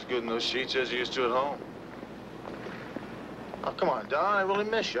 You looked as good in those sheets as you used to at home. Oh, come on, Don. I really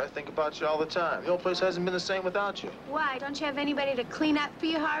miss you. I think about you all the time. The old place hasn't been the same without you. Why? Don't you have anybody to clean up for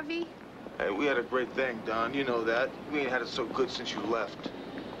you, Harvey? Hey, we had a great thing, Don. You know that. We ain't had it so good since you left.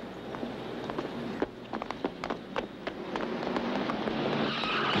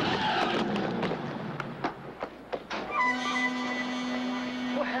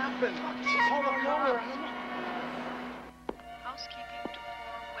 What happened? Hold on, hold on. Housekeeping to 4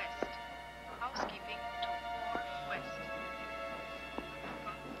 West. Housekeeping to 4 West.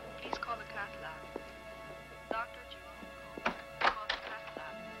 Please call the cath lab. Dr. Jewel, call the cath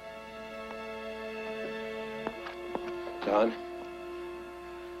lab. Don?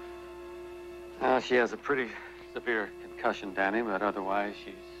 She has a pretty severe concussion, Danny, but otherwise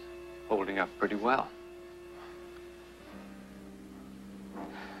she's holding up pretty well.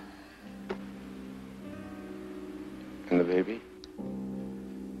 And the baby?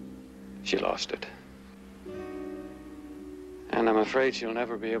 She lost it. And I'm afraid she'll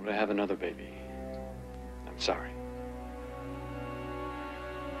never be able to have another baby. I'm sorry.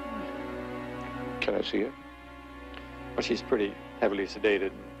 Can I see her? Well, she's pretty heavily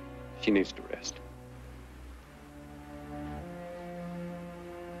sedated. She needs to rest.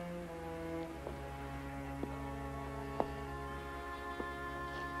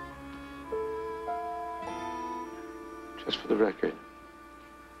 Just for the record.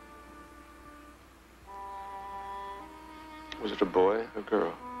 Was it a boy or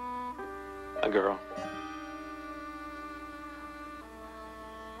girl? A girl.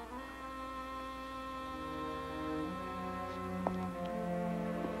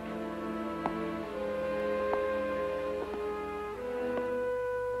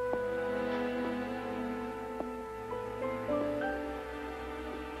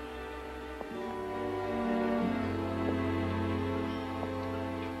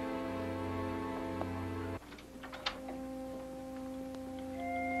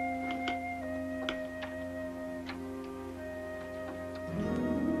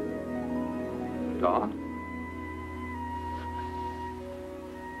 Dawn?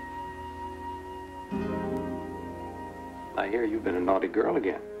 I hear you've been a naughty girl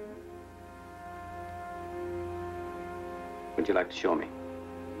again. Would you like to show me?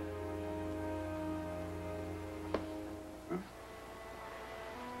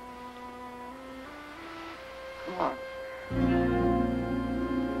 Come on.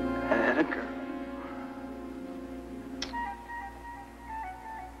 And a girl.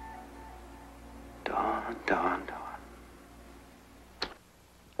 Dawn.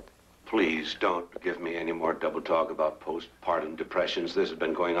 Please don't give me any more double talk about postpartum depressions. This has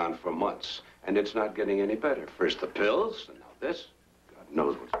been going on for months, and it's not getting any better. First the pills, and now this. God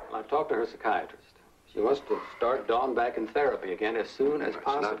knows what's... Well, I've talked to her psychiatrist. She wants to start Dawn back in therapy again as soon as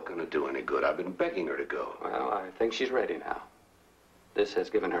possible. It's not going to do any good. I've been begging her to go. Well, I think she's ready now. This has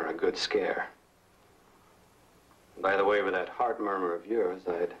given her a good scare. By the way, with that heart murmur of yours,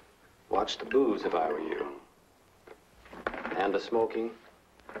 I'd watch the booze if I were you. And the smoking.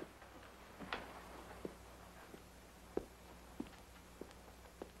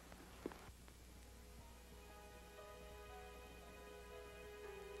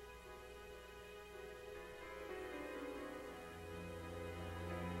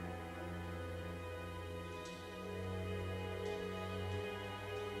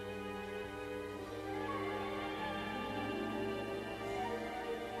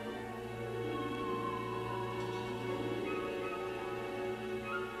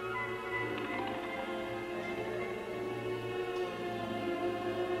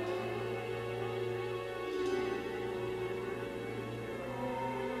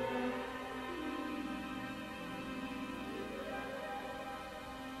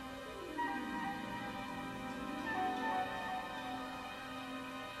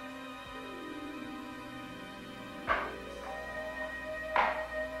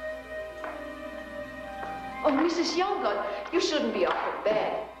 Oh, Mrs. Youngblood, you shouldn't be off of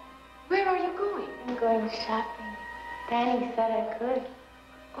bed. Where are you going? I'm going shopping. Danny said I could.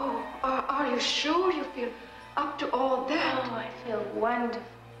 Oh, are you sure you feel up to all that? Oh, I feel wonderful.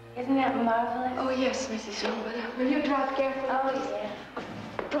 Isn't that marvelous? Oh, yes, Mrs. Youngblood. Will you drive carefully, please? Oh,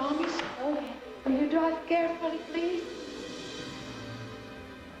 yeah. Promise? Oh, yeah. Will you drive carefully, please?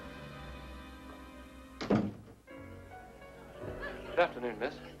 Good afternoon,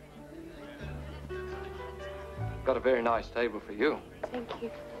 miss. Got a very nice table for you. Thank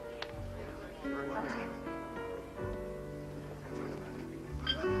you.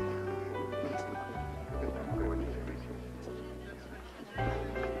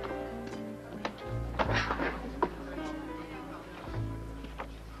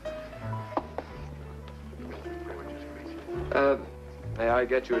 May I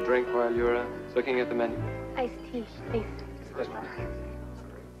get you a drink while you're looking at the menu? Iced tea, please. Yes, ma'am.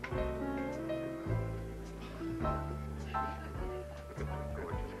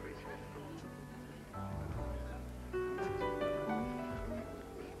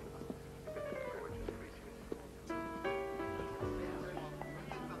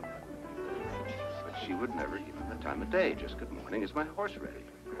 But she would never give him the time of day. Just good morning, is my horse ready?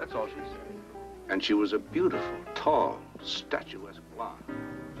 That's all she said. And she was a beautiful, tall, statuesque blonde.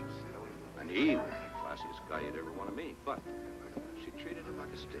 And he was the classiest guy you'd ever want to meet, but she treated him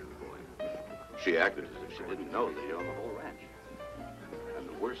like a stable boy. She acted as if she didn't know that he owned the whole ranch. And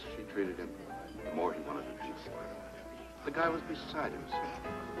the worse she treated him, the more he wanted to do for her. The guy was beside himself.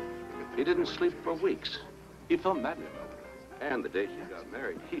 He didn't sleep for weeks. He felt maddened over her. And the day she got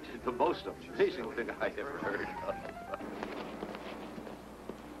married, he did the most amazing thing I ever heard of.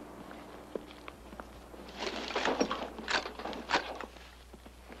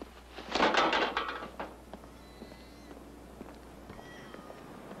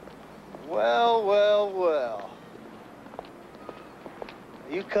 Well, well, well.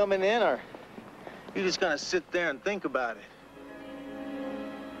 Are you coming in, or you just gonna sit there and think about it?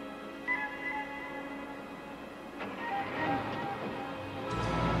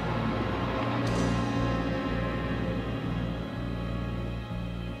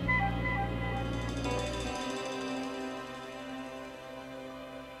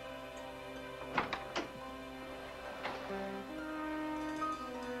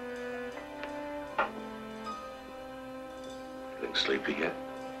 Feeling sleepy yet?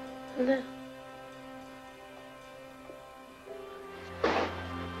 No.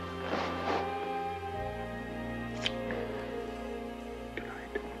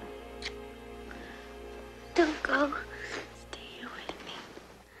 Don't go. Stay here with me.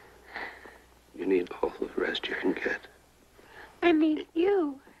 You need all the rest you can get. I need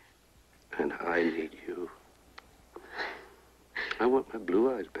you. And I need you. I want my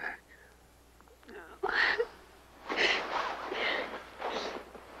blue eyes back.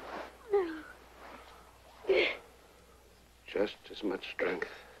 Just as much strength.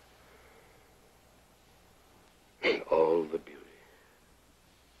 And all the beauty.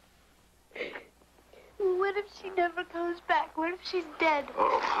 What if she never comes back? What if she's dead?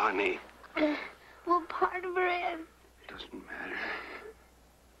 Oh, honey. Well, part of her is. It doesn't matter.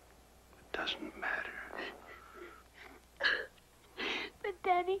 It doesn't matter. But,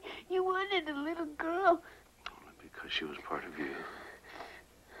 Daddy, you wanted a little girl. Only because she was part of you.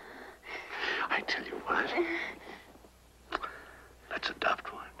 I tell you what. Let's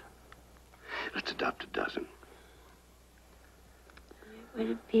adopt one. Let's adopt a dozen. Would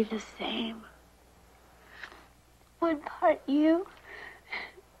it be the same? One part you,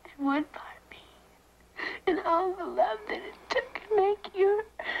 and one part me. And all the love that it took to make you.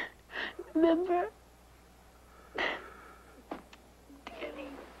 Remember? Danny.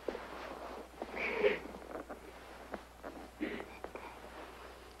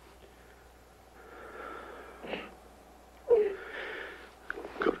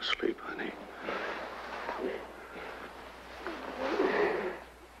 Go to sleep, honey.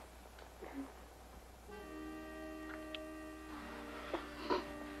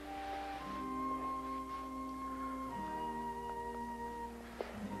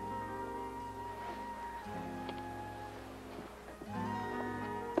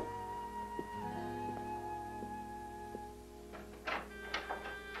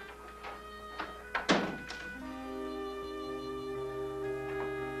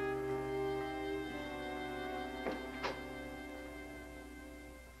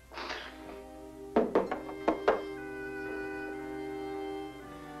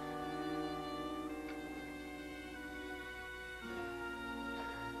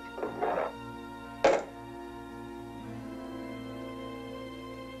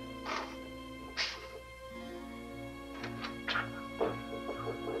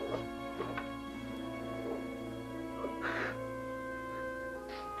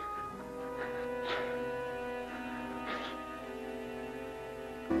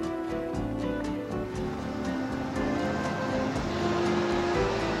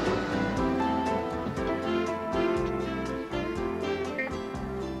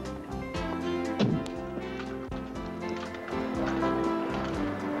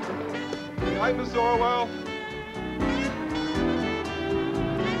 Hi, Miss Orwell.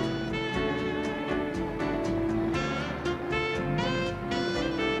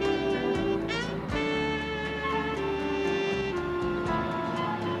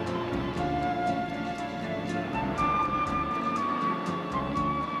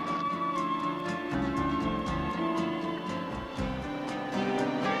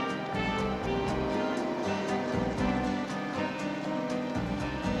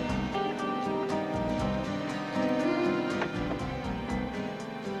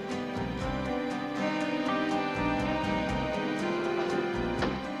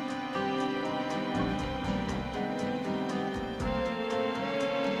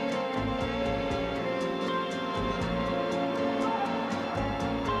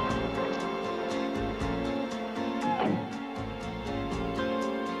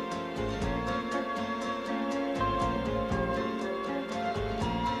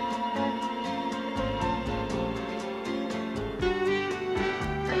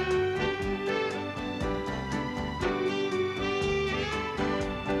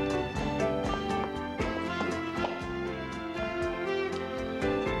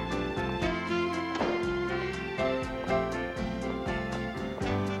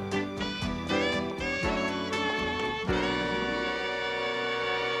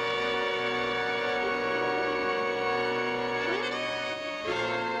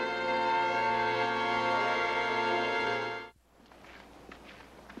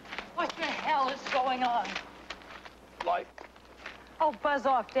 going on? Life. Oh, buzz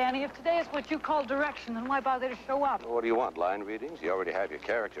off, Danny. If today is what you call direction, then why bother to show up? What do you want, line readings? You already have your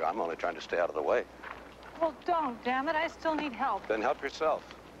character. I'm only trying to stay out of the way. Well, don't, damn it. I still need help. Then help yourself.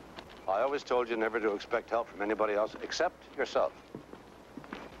 I always told you never to expect help from anybody else except yourself.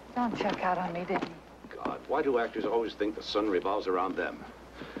 Don't check out on me, Danny. God, why do actors always think the sun revolves around them?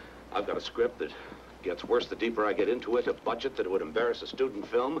 I've got a script that gets worse the deeper I get into it, a budget that would embarrass a student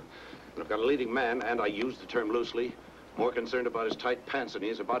film, and I've got a leading man, and I use the term loosely, more concerned about his tight pants than he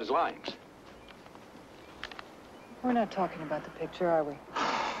is about his lines. We're not talking about the picture, are we?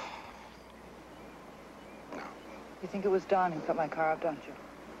 No. You think it was Dawn who cut my car up, don't you?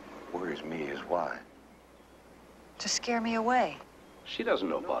 Worries me is why. To scare me away. She doesn't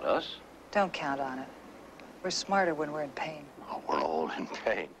know about us. Don't count on it. We're smarter when we're in pain. Oh, we're all in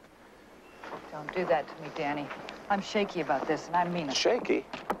pain. Don't do that to me, Danny. I'm shaky about this, and I mean it. Shaky?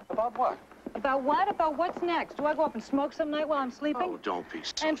 About what? About what? About what's next? Do I go up and smoke some night while I'm sleeping? Oh, don't be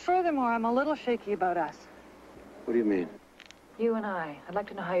silly. And furthermore, I'm a little shaky about us. What do you mean? You and I. I'd like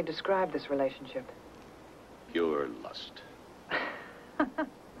to know how you describe this relationship. Pure lust.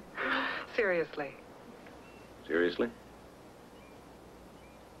 Seriously. Seriously?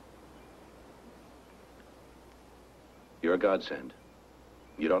 You're a godsend.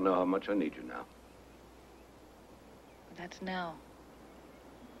 You don't know how much I need you now. That's now.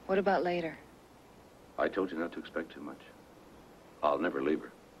 What about later? I told you not to expect too much. I'll never leave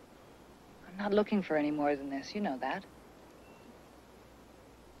her. I'm not looking for any more than this. You know that.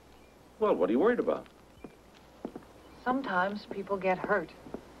 Well, what are you worried about? Sometimes people get hurt.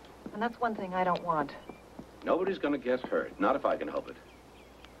 And that's one thing I don't want. Nobody's gonna get hurt. Not if I can help it.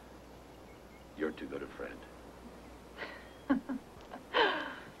 You're too good a friend.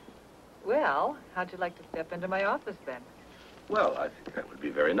 Well, how'd you like to step into my office then? Well, I think that would be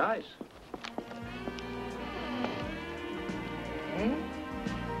very nice. Okay.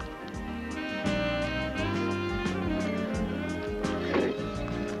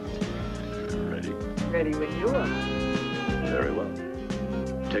 Ready? Ready when you are. Very well.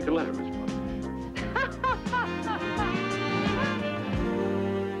 Take a letter, Miss Bond.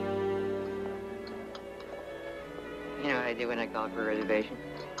 You know what I do when I call for a reservation?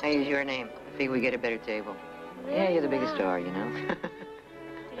 I use your name. I figure we get a better table. Yeah, you're the biggest star, you know.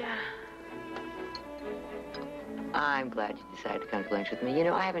 Yeah. I'm glad you decided to come to lunch with me. You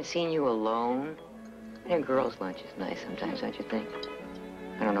know, I haven't seen you alone. And a girl's lunch is nice sometimes, don't you think?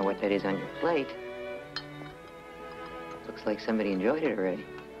 I don't know what that is on your plate. Looks like somebody enjoyed it already.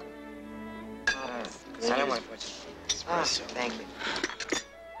 I don't want much. Oh, thank you.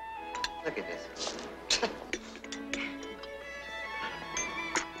 Look at this.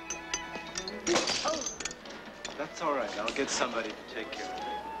 That's all right. I'll get somebody to take care of it.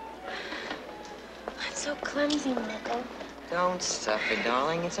 I'm so clumsy, Marco. Don't suffer,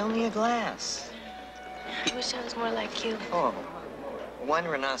 darling. It's only a glass. I wish I was more like you. Oh, one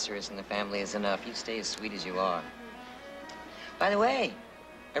rhinoceros in the family is enough. You stay as sweet as you are. By the way,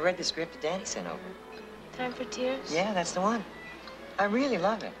 I read the script that Danny sent over. Time for Tears? Yeah, that's the one. I really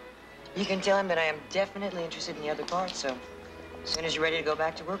love it. You can tell him that I am definitely interested in the other parts, so as soon as you're ready to go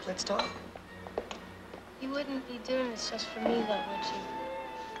back to work, let's talk. You wouldn't be doing this just for me, though, would you?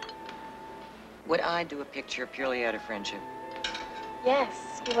 Would I do a picture purely out of friendship? Yes,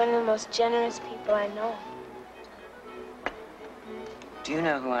 you're one of the most generous people I know. Do you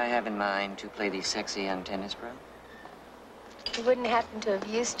know who I have in mind to play the sexy young tennis pro? He wouldn't happen to have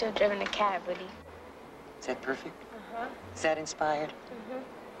used to have driven a cab, would he? Is that perfect? Uh-huh. Is that inspired? Mm-hmm.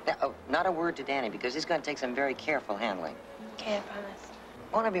 Now, oh, not a word to Danny, because he's going to take some very careful handling. Okay, I promise.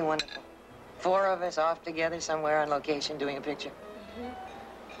 Won't it be wonderful? 4 of us off together somewhere on location doing a picture. Mm-hmm.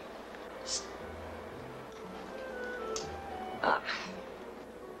 Ah.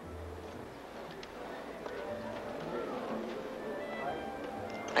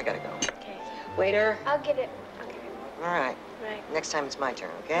 I gotta go. Okay. Waiter. I'll get it. Okay. All right. Right. Next time it's my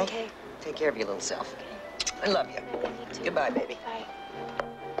turn, okay? Okay. Take care of your little self. Okay. I love you. I love you too. Goodbye, baby. Bye.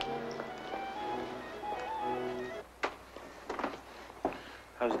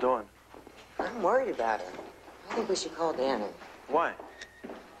 How's Dawn? I'm worried about her. I think we should call Danny. Why?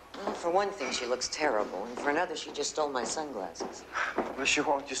 Well, for one thing, she looks terrible. And for another, she just stole my sunglasses. What does she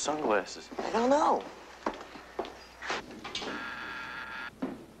want with your sunglasses? I don't know.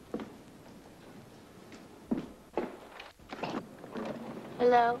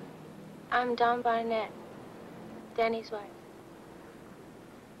 Hello. I'm Dawn Barnett, Danny's wife.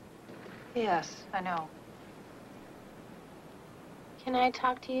 Yes, I know. Can I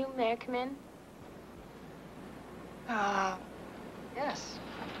talk to you? May I come in? Yes.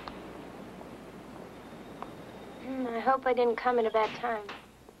 hope I didn't come at a bad time.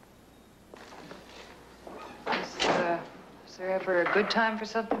 Is there ever a good time for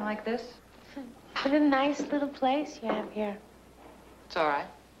something like this? What a nice little place you have here. It's all right.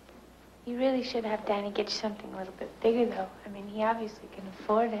 You really should have Danny get you something a little bit bigger, though. I mean, he obviously can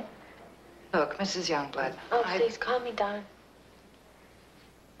afford it. Look, Mrs. Youngblood. Oh, please call me Don.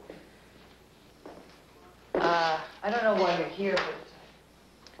 I don't know why you're here, but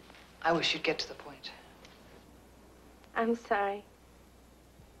I wish you'd get to the point. I'm sorry.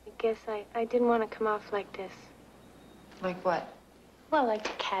 I guess I didn't want to come off like this. Like what? Well, like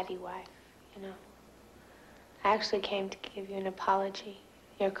a catty wife, you know. I actually came to give you an apology.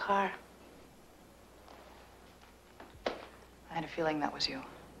 Your car. I had a feeling that was you.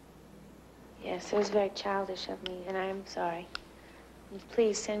 Yes, it was very childish of me, and I'm sorry. And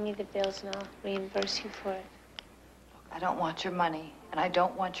please send me the bills and I'll reimburse you for it. I don't want your money, and I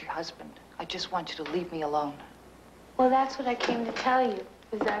don't want your husband. I just want you to leave me alone. Well, that's what I came to tell you,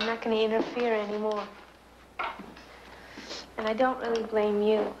 is that I'm not going to interfere anymore. And I don't really blame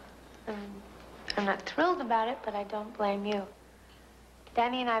you. I'm not thrilled about it, but I don't blame you.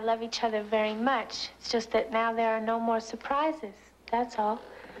 Danny and I love each other very much. It's just that now there are no more surprises, that's all.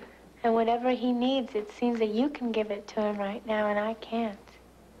 And whatever he needs, it seems that you can give it to him right now, and I can't.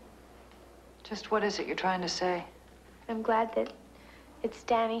 Just what is it you're trying to say? I'm glad that it's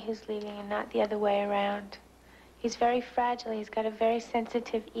Danny who's leaving and not the other way around. He's very fragile. He's got a very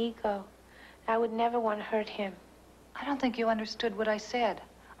sensitive ego. I would never want to hurt him. I don't think you understood what I said.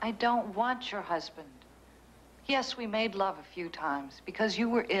 I don't want your husband. Yes, we made love a few times because you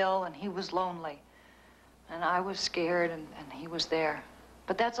were ill and he was lonely. And I was scared and he was there.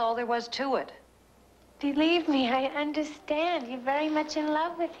 But that's all there was to it. Believe me, I understand. You're very much in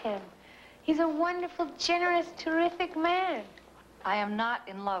love with him. He's a wonderful, generous, terrific man. I am not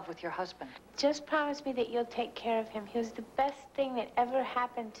in love with your husband. Just promise me that you'll take care of him. He was the best thing that ever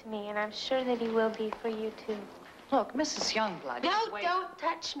happened to me, and I'm sure that he will be for you, too. Look, Mrs. Youngblood. No, don't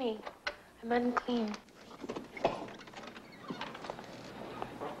touch me. I'm unclean.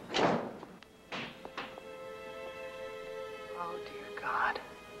 Oh, dear God.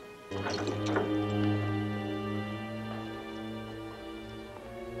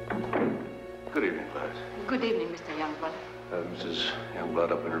 Good evening, Bud. Good evening, Mr. Youngblood. Mrs.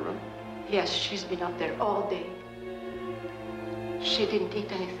 Youngblood up in her room? Yes, she's been up there all day. She didn't eat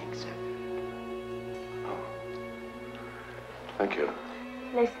anything, sir. Thank you.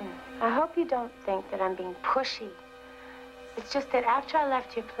 Listen, I hope you don't think that I'm being pushy. It's just that after I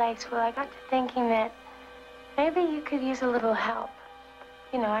left your place, well, I got to thinking that maybe you could use a little help.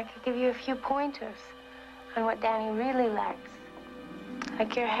 You know, I could give you a few pointers on what Danny really likes.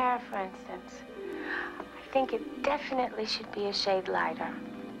 Like your hair, for instance. I think it definitely should be a shade lighter.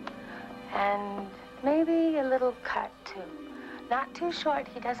 And maybe a little cut, too. Not too short.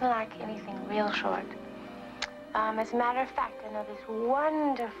 He doesn't like anything real short. As a matter of fact, I know this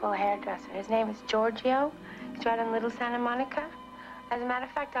wonderful hairdresser. His name is Giorgio. He's right on Little Santa Monica. As a matter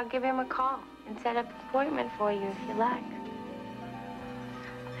of fact, I'll give him a call and set up an appointment for you if you like.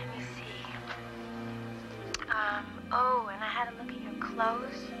 Let me see. Oh, and I had a look at your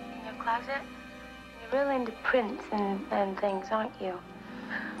clothes in your closet. You're real into prints and things, aren't you?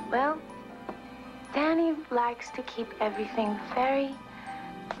 Well, Danny likes to keep everything very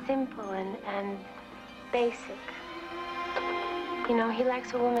simple and basic. You know, he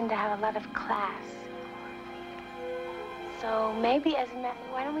likes a woman to have a lot of class. So maybe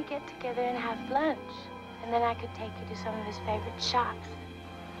why don't we get together and have lunch? And then I could take you to some of his favorite shops.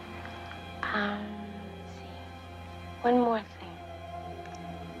 Let's see. One more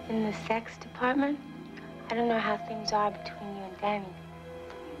thing. In the sex department, I don't know how things are between you and Danny,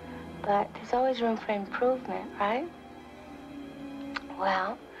 but there's always room for improvement, right?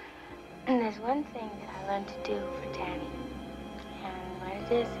 Well, there's one thing that I learned to do for Danny. And what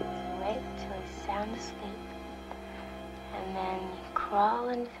it is you wait until he's sound asleep. And then you crawl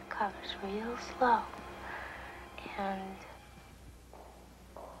into the covers real slow. And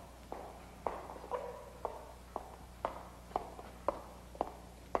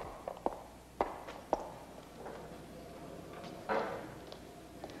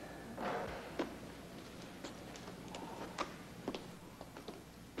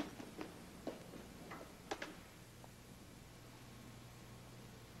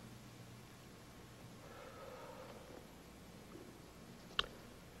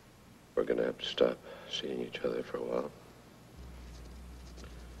We're gonna have to stop seeing each other for a while.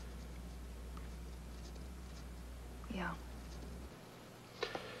 Yeah.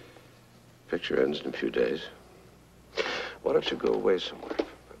 Picture ends in a few days. Why don't you go away somewhere, have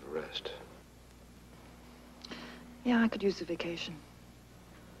a rest? Yeah, I could use a vacation.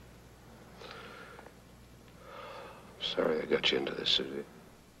 Sorry I got you into this, Susie.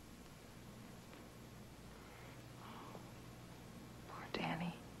 Poor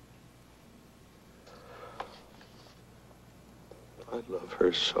Danny. I love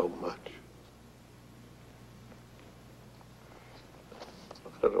her so much.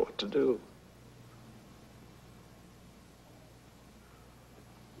 I don't know what to do.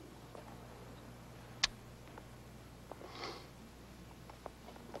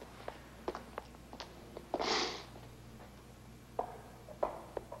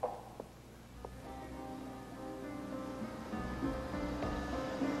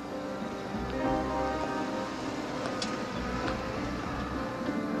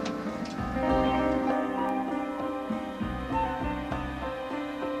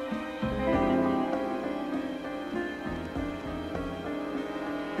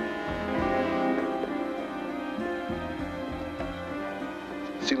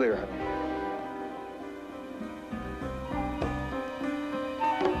 See you later, honey.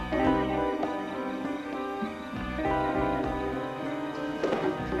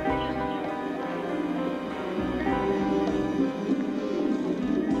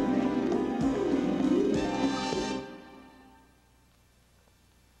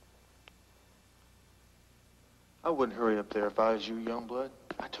 I wouldn't hurry up there if I was you, Youngblood.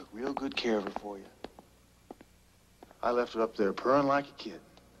 I took real good care of her for you. I left her up there purring like a kid.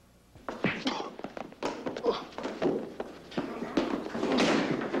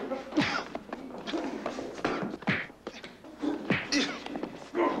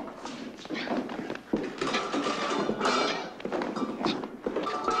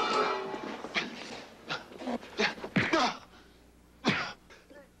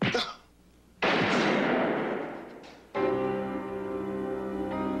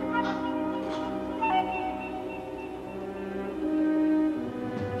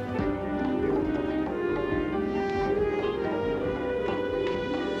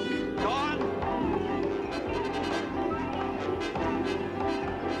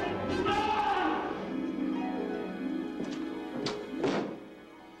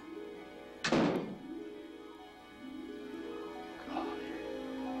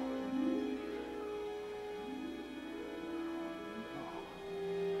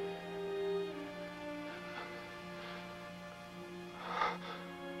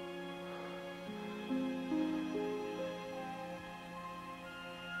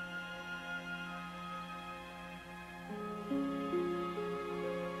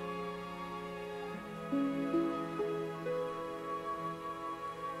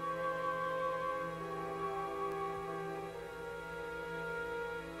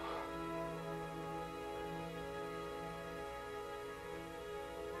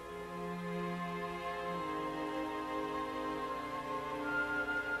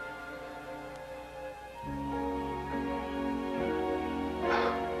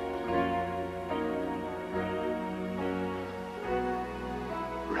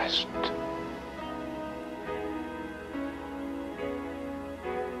 Rest.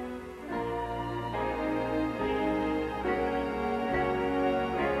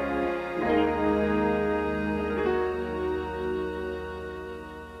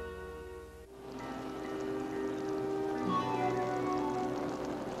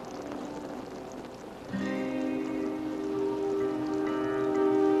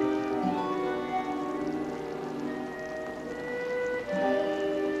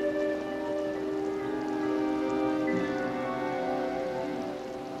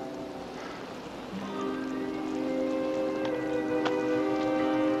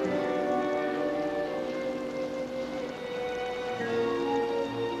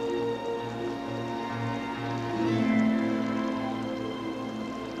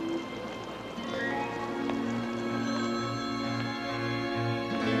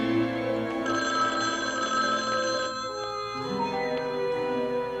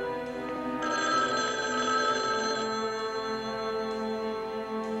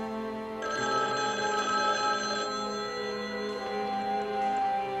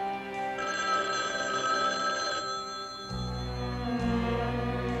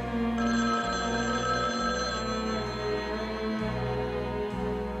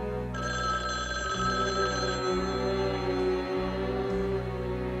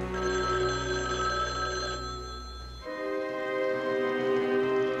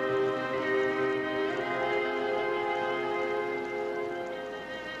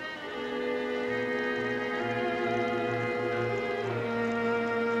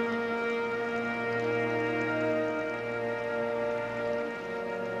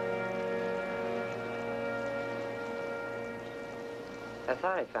 I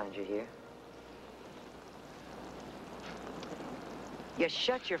thought I found you here. You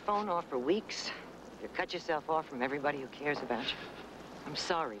shut your phone off for weeks. You cut yourself off from everybody who cares about you. I'm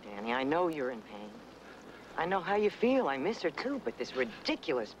sorry, Danny. I know you're in pain. I know how you feel. I miss her, too, but this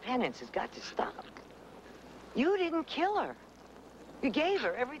ridiculous penance has got to stop. You didn't kill her. You gave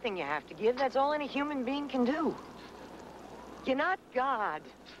her everything you have to give. That's all any human being can do. You're not God.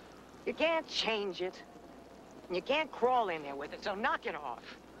 You can't change it. And you can't crawl in there with it, so knock it off.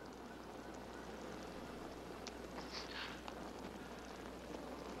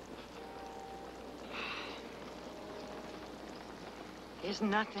 There's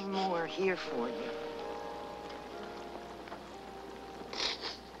nothing more here for you.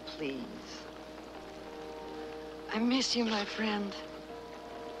 Please. I miss you, my friend.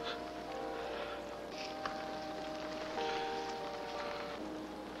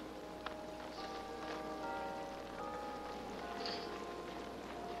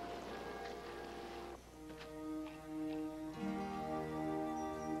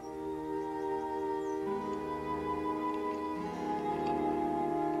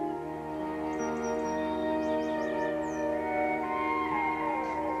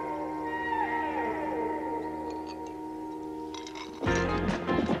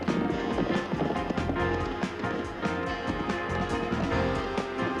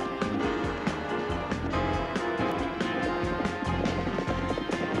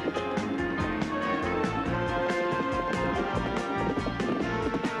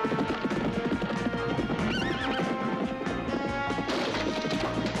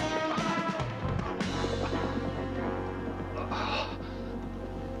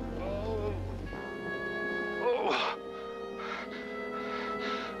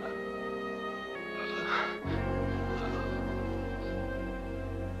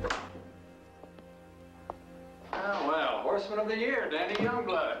 Horseman of the Year, Danny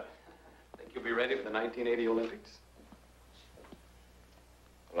Youngblood. Think you'll be ready for the 1980 Olympics?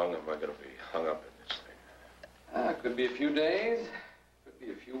 How long am I going to be hung up in this thing? Could be a few days, could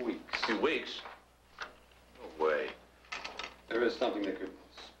be a few weeks. A few weeks? No way. There is something that could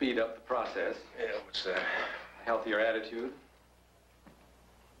speed up the process. Yeah, what's that? A healthier attitude.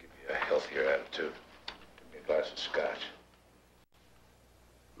 Give you a healthier attitude. Give me a glass of scotch.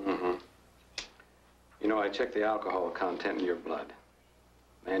 Mm-hmm. You know, I checked the alcohol content in your blood.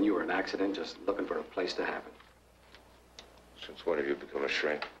 Man, you were an accident just looking for a place to happen. Since when have you become a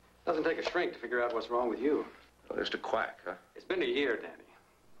shrink? Doesn't take a shrink to figure out what's wrong with you. Oh, just a quack, huh? It's been a year,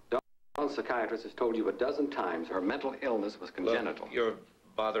 Danny. Dawn's psychiatrist has told you a dozen times her mental illness was congenital. Look, you're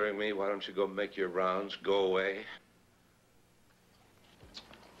bothering me. Why don't you go make your rounds? Go away.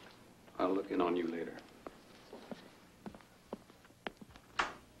 I'll look in on you later.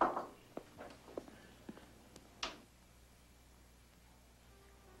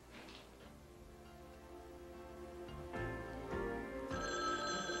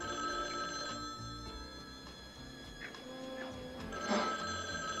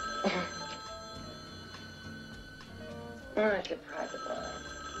 Oh, it's a private line.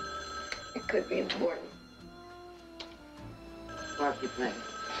 It could be important. Mark your plane.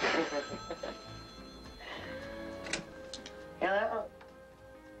 Hello?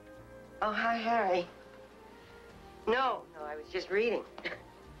 Oh, hi, Harry. No, I was just reading.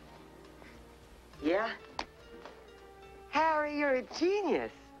 Yeah? Harry, you're a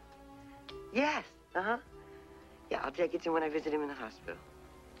genius. Yes, uh-huh. Yeah, I'll take it to him when I visit him in the hospital.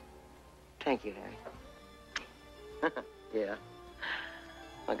 Thank you, Harry. Yeah.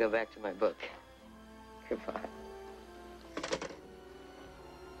 I'll go back to my book. Goodbye.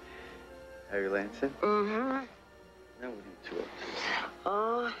 Harry Lanson? Mm-hmm. Now what are you two up to?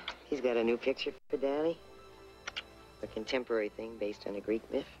 Oh, he's got a new picture for Danny. A contemporary thing based on a Greek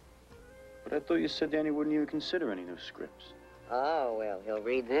myth. But I thought you said Danny wouldn't even consider any new scripts. Oh, well, he'll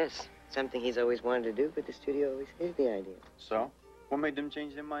read this. Something he's always wanted to do, but the studio always hated the idea. So? What made them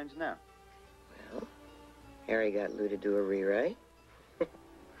change their minds now? Well, Harry got Lou to do a rewrite. It's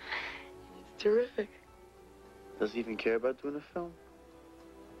terrific. Does he even care about doing a film?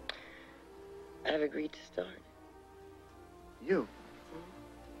 I've agreed to start. You?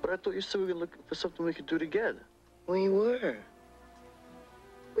 But I thought you said we were looking for something we could do together. We were.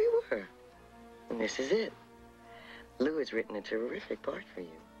 We were. And this is it. Lou has written a terrific part for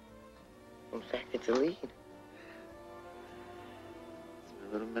you. In fact, it's a lead. It's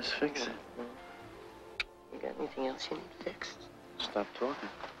a little Miss Fix-It. You got anything else you need fixed? Stop talking.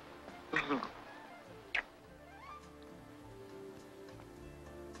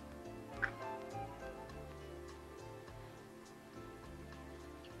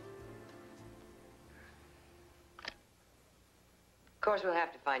 Of course, we'll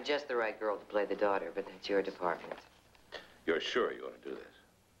have to find just the right girl to play the daughter, but that's your department. You're sure you want to do this?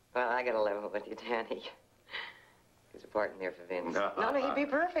 Well, I got to level with you, Danny. There's a part in there for Vince. No, he'd be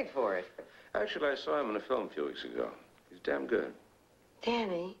perfect for it. Actually, I saw him in a film a few weeks ago. He's damn good.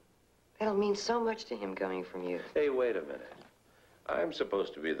 Danny, that'll mean so much to him coming from you. Hey, wait a minute. I'm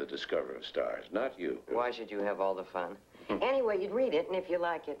supposed to be the discoverer of stars, not you. Why should you have all the fun? Anyway, you'd read it, and if you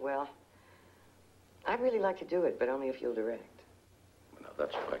like it, well, I'd really like to do it, but only if you'll direct. Now,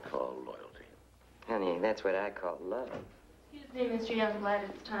 that's what I call loyalty. Honey, that's what I call love. Excuse me, Mr. Youngblood.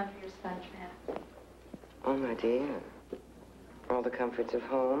 It's time for your sponge bath. Oh, my dear. All the comforts of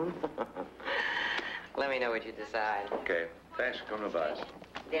home. Let me know what you decide. Okay. Thanks for coming by.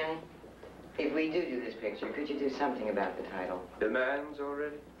 Danny, if we do this picture, could you do something about the title? Demands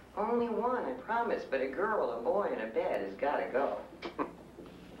already? Only one, I promise. But a girl, a boy, and a bed has got to go.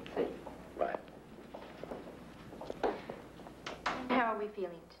 See? Bye. How are we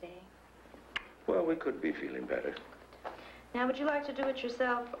feeling today? Well, we could be feeling better. Now, would you like to do it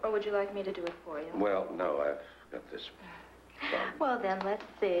yourself, or would you like me to do it for you? Well, no, I've got this problem. Well, then, let's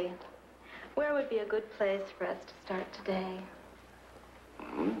see. Where would be a good place for us to start today?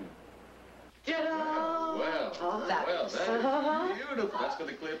 Well, that that's beautiful. That's for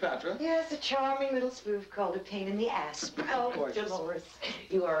the Cleopatra. Yes, a charming little spoof called A Pain in the Ass. Oh, Dolores,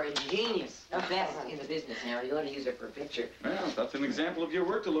 you are a genius. The best in the business, Harry. You ought to use it for a picture. Well, if that's an example of your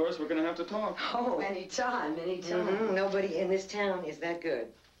work, Dolores, we're going to have to talk. Oh, anytime. Nobody in this town is that good.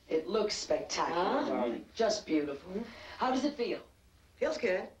 It looks spectacular, darling. Just beautiful. How does it feel? Feels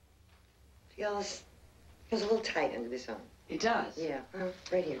good. Feels a little tight under this arm. It does? Yeah,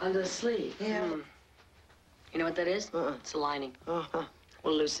 right here. Under the sleeve? Yeah. You know what that is? It's a lining. We'll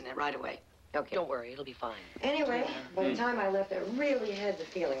loosen it right away. Okay. Don't worry, it'll be fine. Anyway, by the time I left, I really had the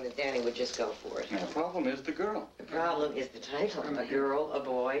feeling that Danny would just go for it. The problem is the girl. The problem is the title. A girl, a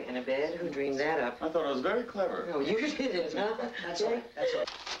boy, and a bed. Who dreamed that up? I thought it was very clever. Oh, you did it, huh? That's all right. That's all right.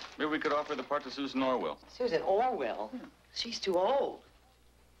 Maybe we could offer the part to Susan Orwell. Susan Orwell? She's too old.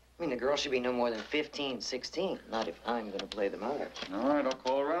 I mean, the girl should be no more than 15, 16. Not if I'm going to play the mother. All right, I'll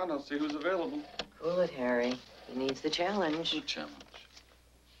call around. I'll see who's available. Cool it, Harry. He needs the challenge. Good challenge.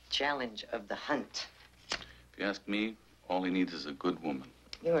 Challenge of the hunt. If you ask me, all he needs is a good woman.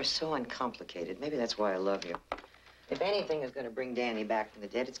 You are so uncomplicated. Maybe that's why I love you. If anything is going to bring Danny back from the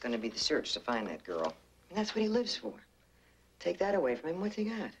dead, it's going to be the search to find that girl. And that's what he lives for. Take that away from him, what's he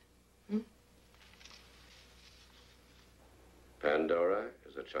got? Pandora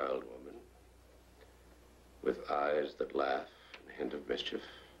is a child woman with eyes that laugh and hint of mischief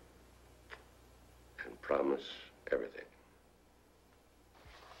and promise everything.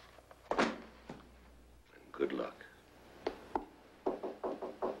 And good luck.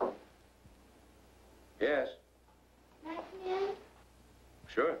 Yes?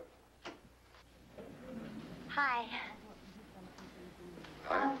 Sure. Hi.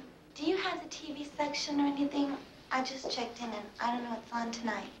 Hi. Do you have the TV section or anything? I just checked in and I don't know what's on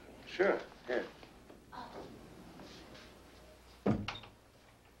tonight. Sure. Here.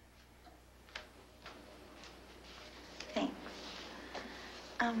 Thanks.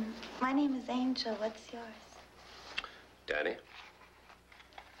 My name is Angel. What's yours? Danny?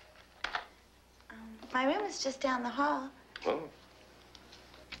 My room is just down the hall. Oh.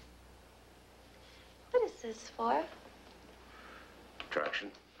 What is this for? Traction.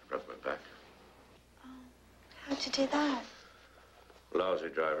 I broke my back. How'd you do that? Lousy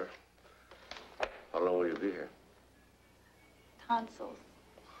driver. How long will you be here? Tonsils.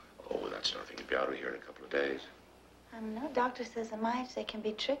 Oh, that's nothing. You'll be out of here in a couple of days. I don't know. Doctor says at my age they can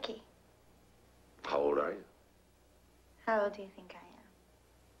be tricky. How old are you? How old do you think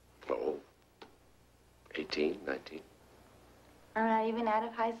I am? Oh, 18, 19. I'm not even out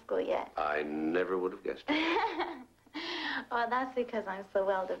of high school yet. I never would have guessed it. Well, that's because I'm so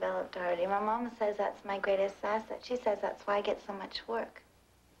well developed already. My mama says that's my greatest asset. She says that's why I get so much work.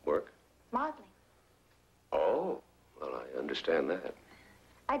 Work? Modeling. Oh, well, I understand that.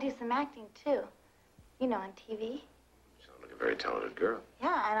 I do some acting, too. You know, on TV. You sound like a very talented girl.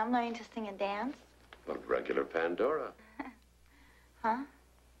 Yeah, and I'm learning to sing and dance. Well, regular Pandora. Huh?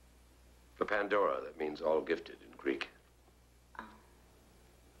 For Pandora, that means all gifted in Greek.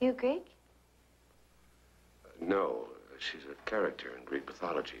 You Greek? No, she's a character in Greek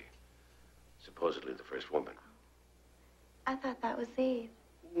mythology. Supposedly the first woman. I thought that was Eve.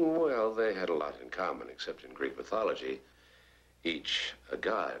 Well, they had a lot in common, except in Greek mythology, each a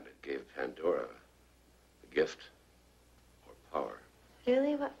god gave Pandora a gift or power.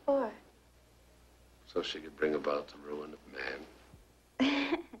 Really? What for? So she could bring about the ruin of man.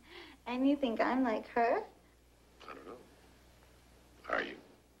 And you think I'm like her? I don't know.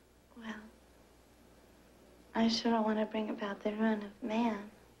 I sure don't want to bring about the ruin of man.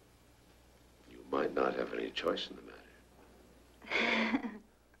 You might not have any choice in the matter.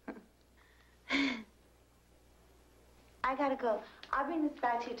 I gotta go. I'll bring this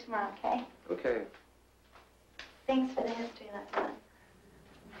back to you tomorrow, okay? Okay. Thanks for the history lesson.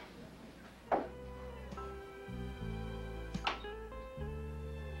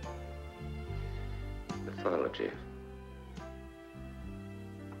 Mythology.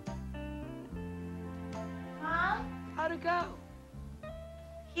 Mom? How'd it go?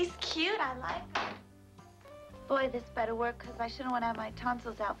 He's cute. I like him. Boy, this better work, because I shouldn't want to have my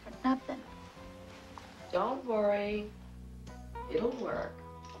tonsils out for nothing. Don't worry. It'll work.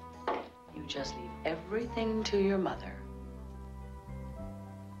 You just leave everything to your mother.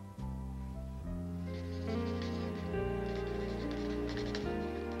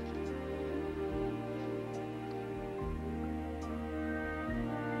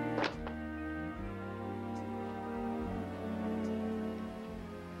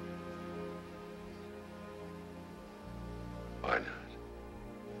 Why not?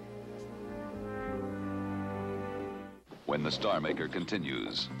 When the Star Maker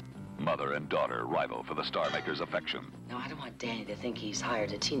continues, mother and daughter rival for the Star Maker's affection. No, I don't want Danny to think he's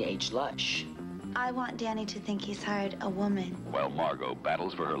hired a teenage lush. I want Danny to think he's hired a woman. While Margot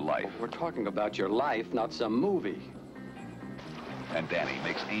battles for her life. We're talking about your life, not some movie. And Danny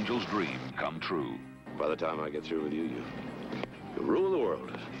makes Angel's dream come true. By the time I get through with you, you'll rule the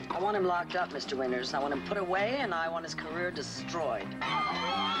world. I want him locked up, Mr. Winters. I want him put away, and I want his career destroyed.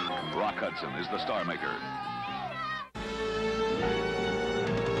 Rock Hudson is the Star Maker.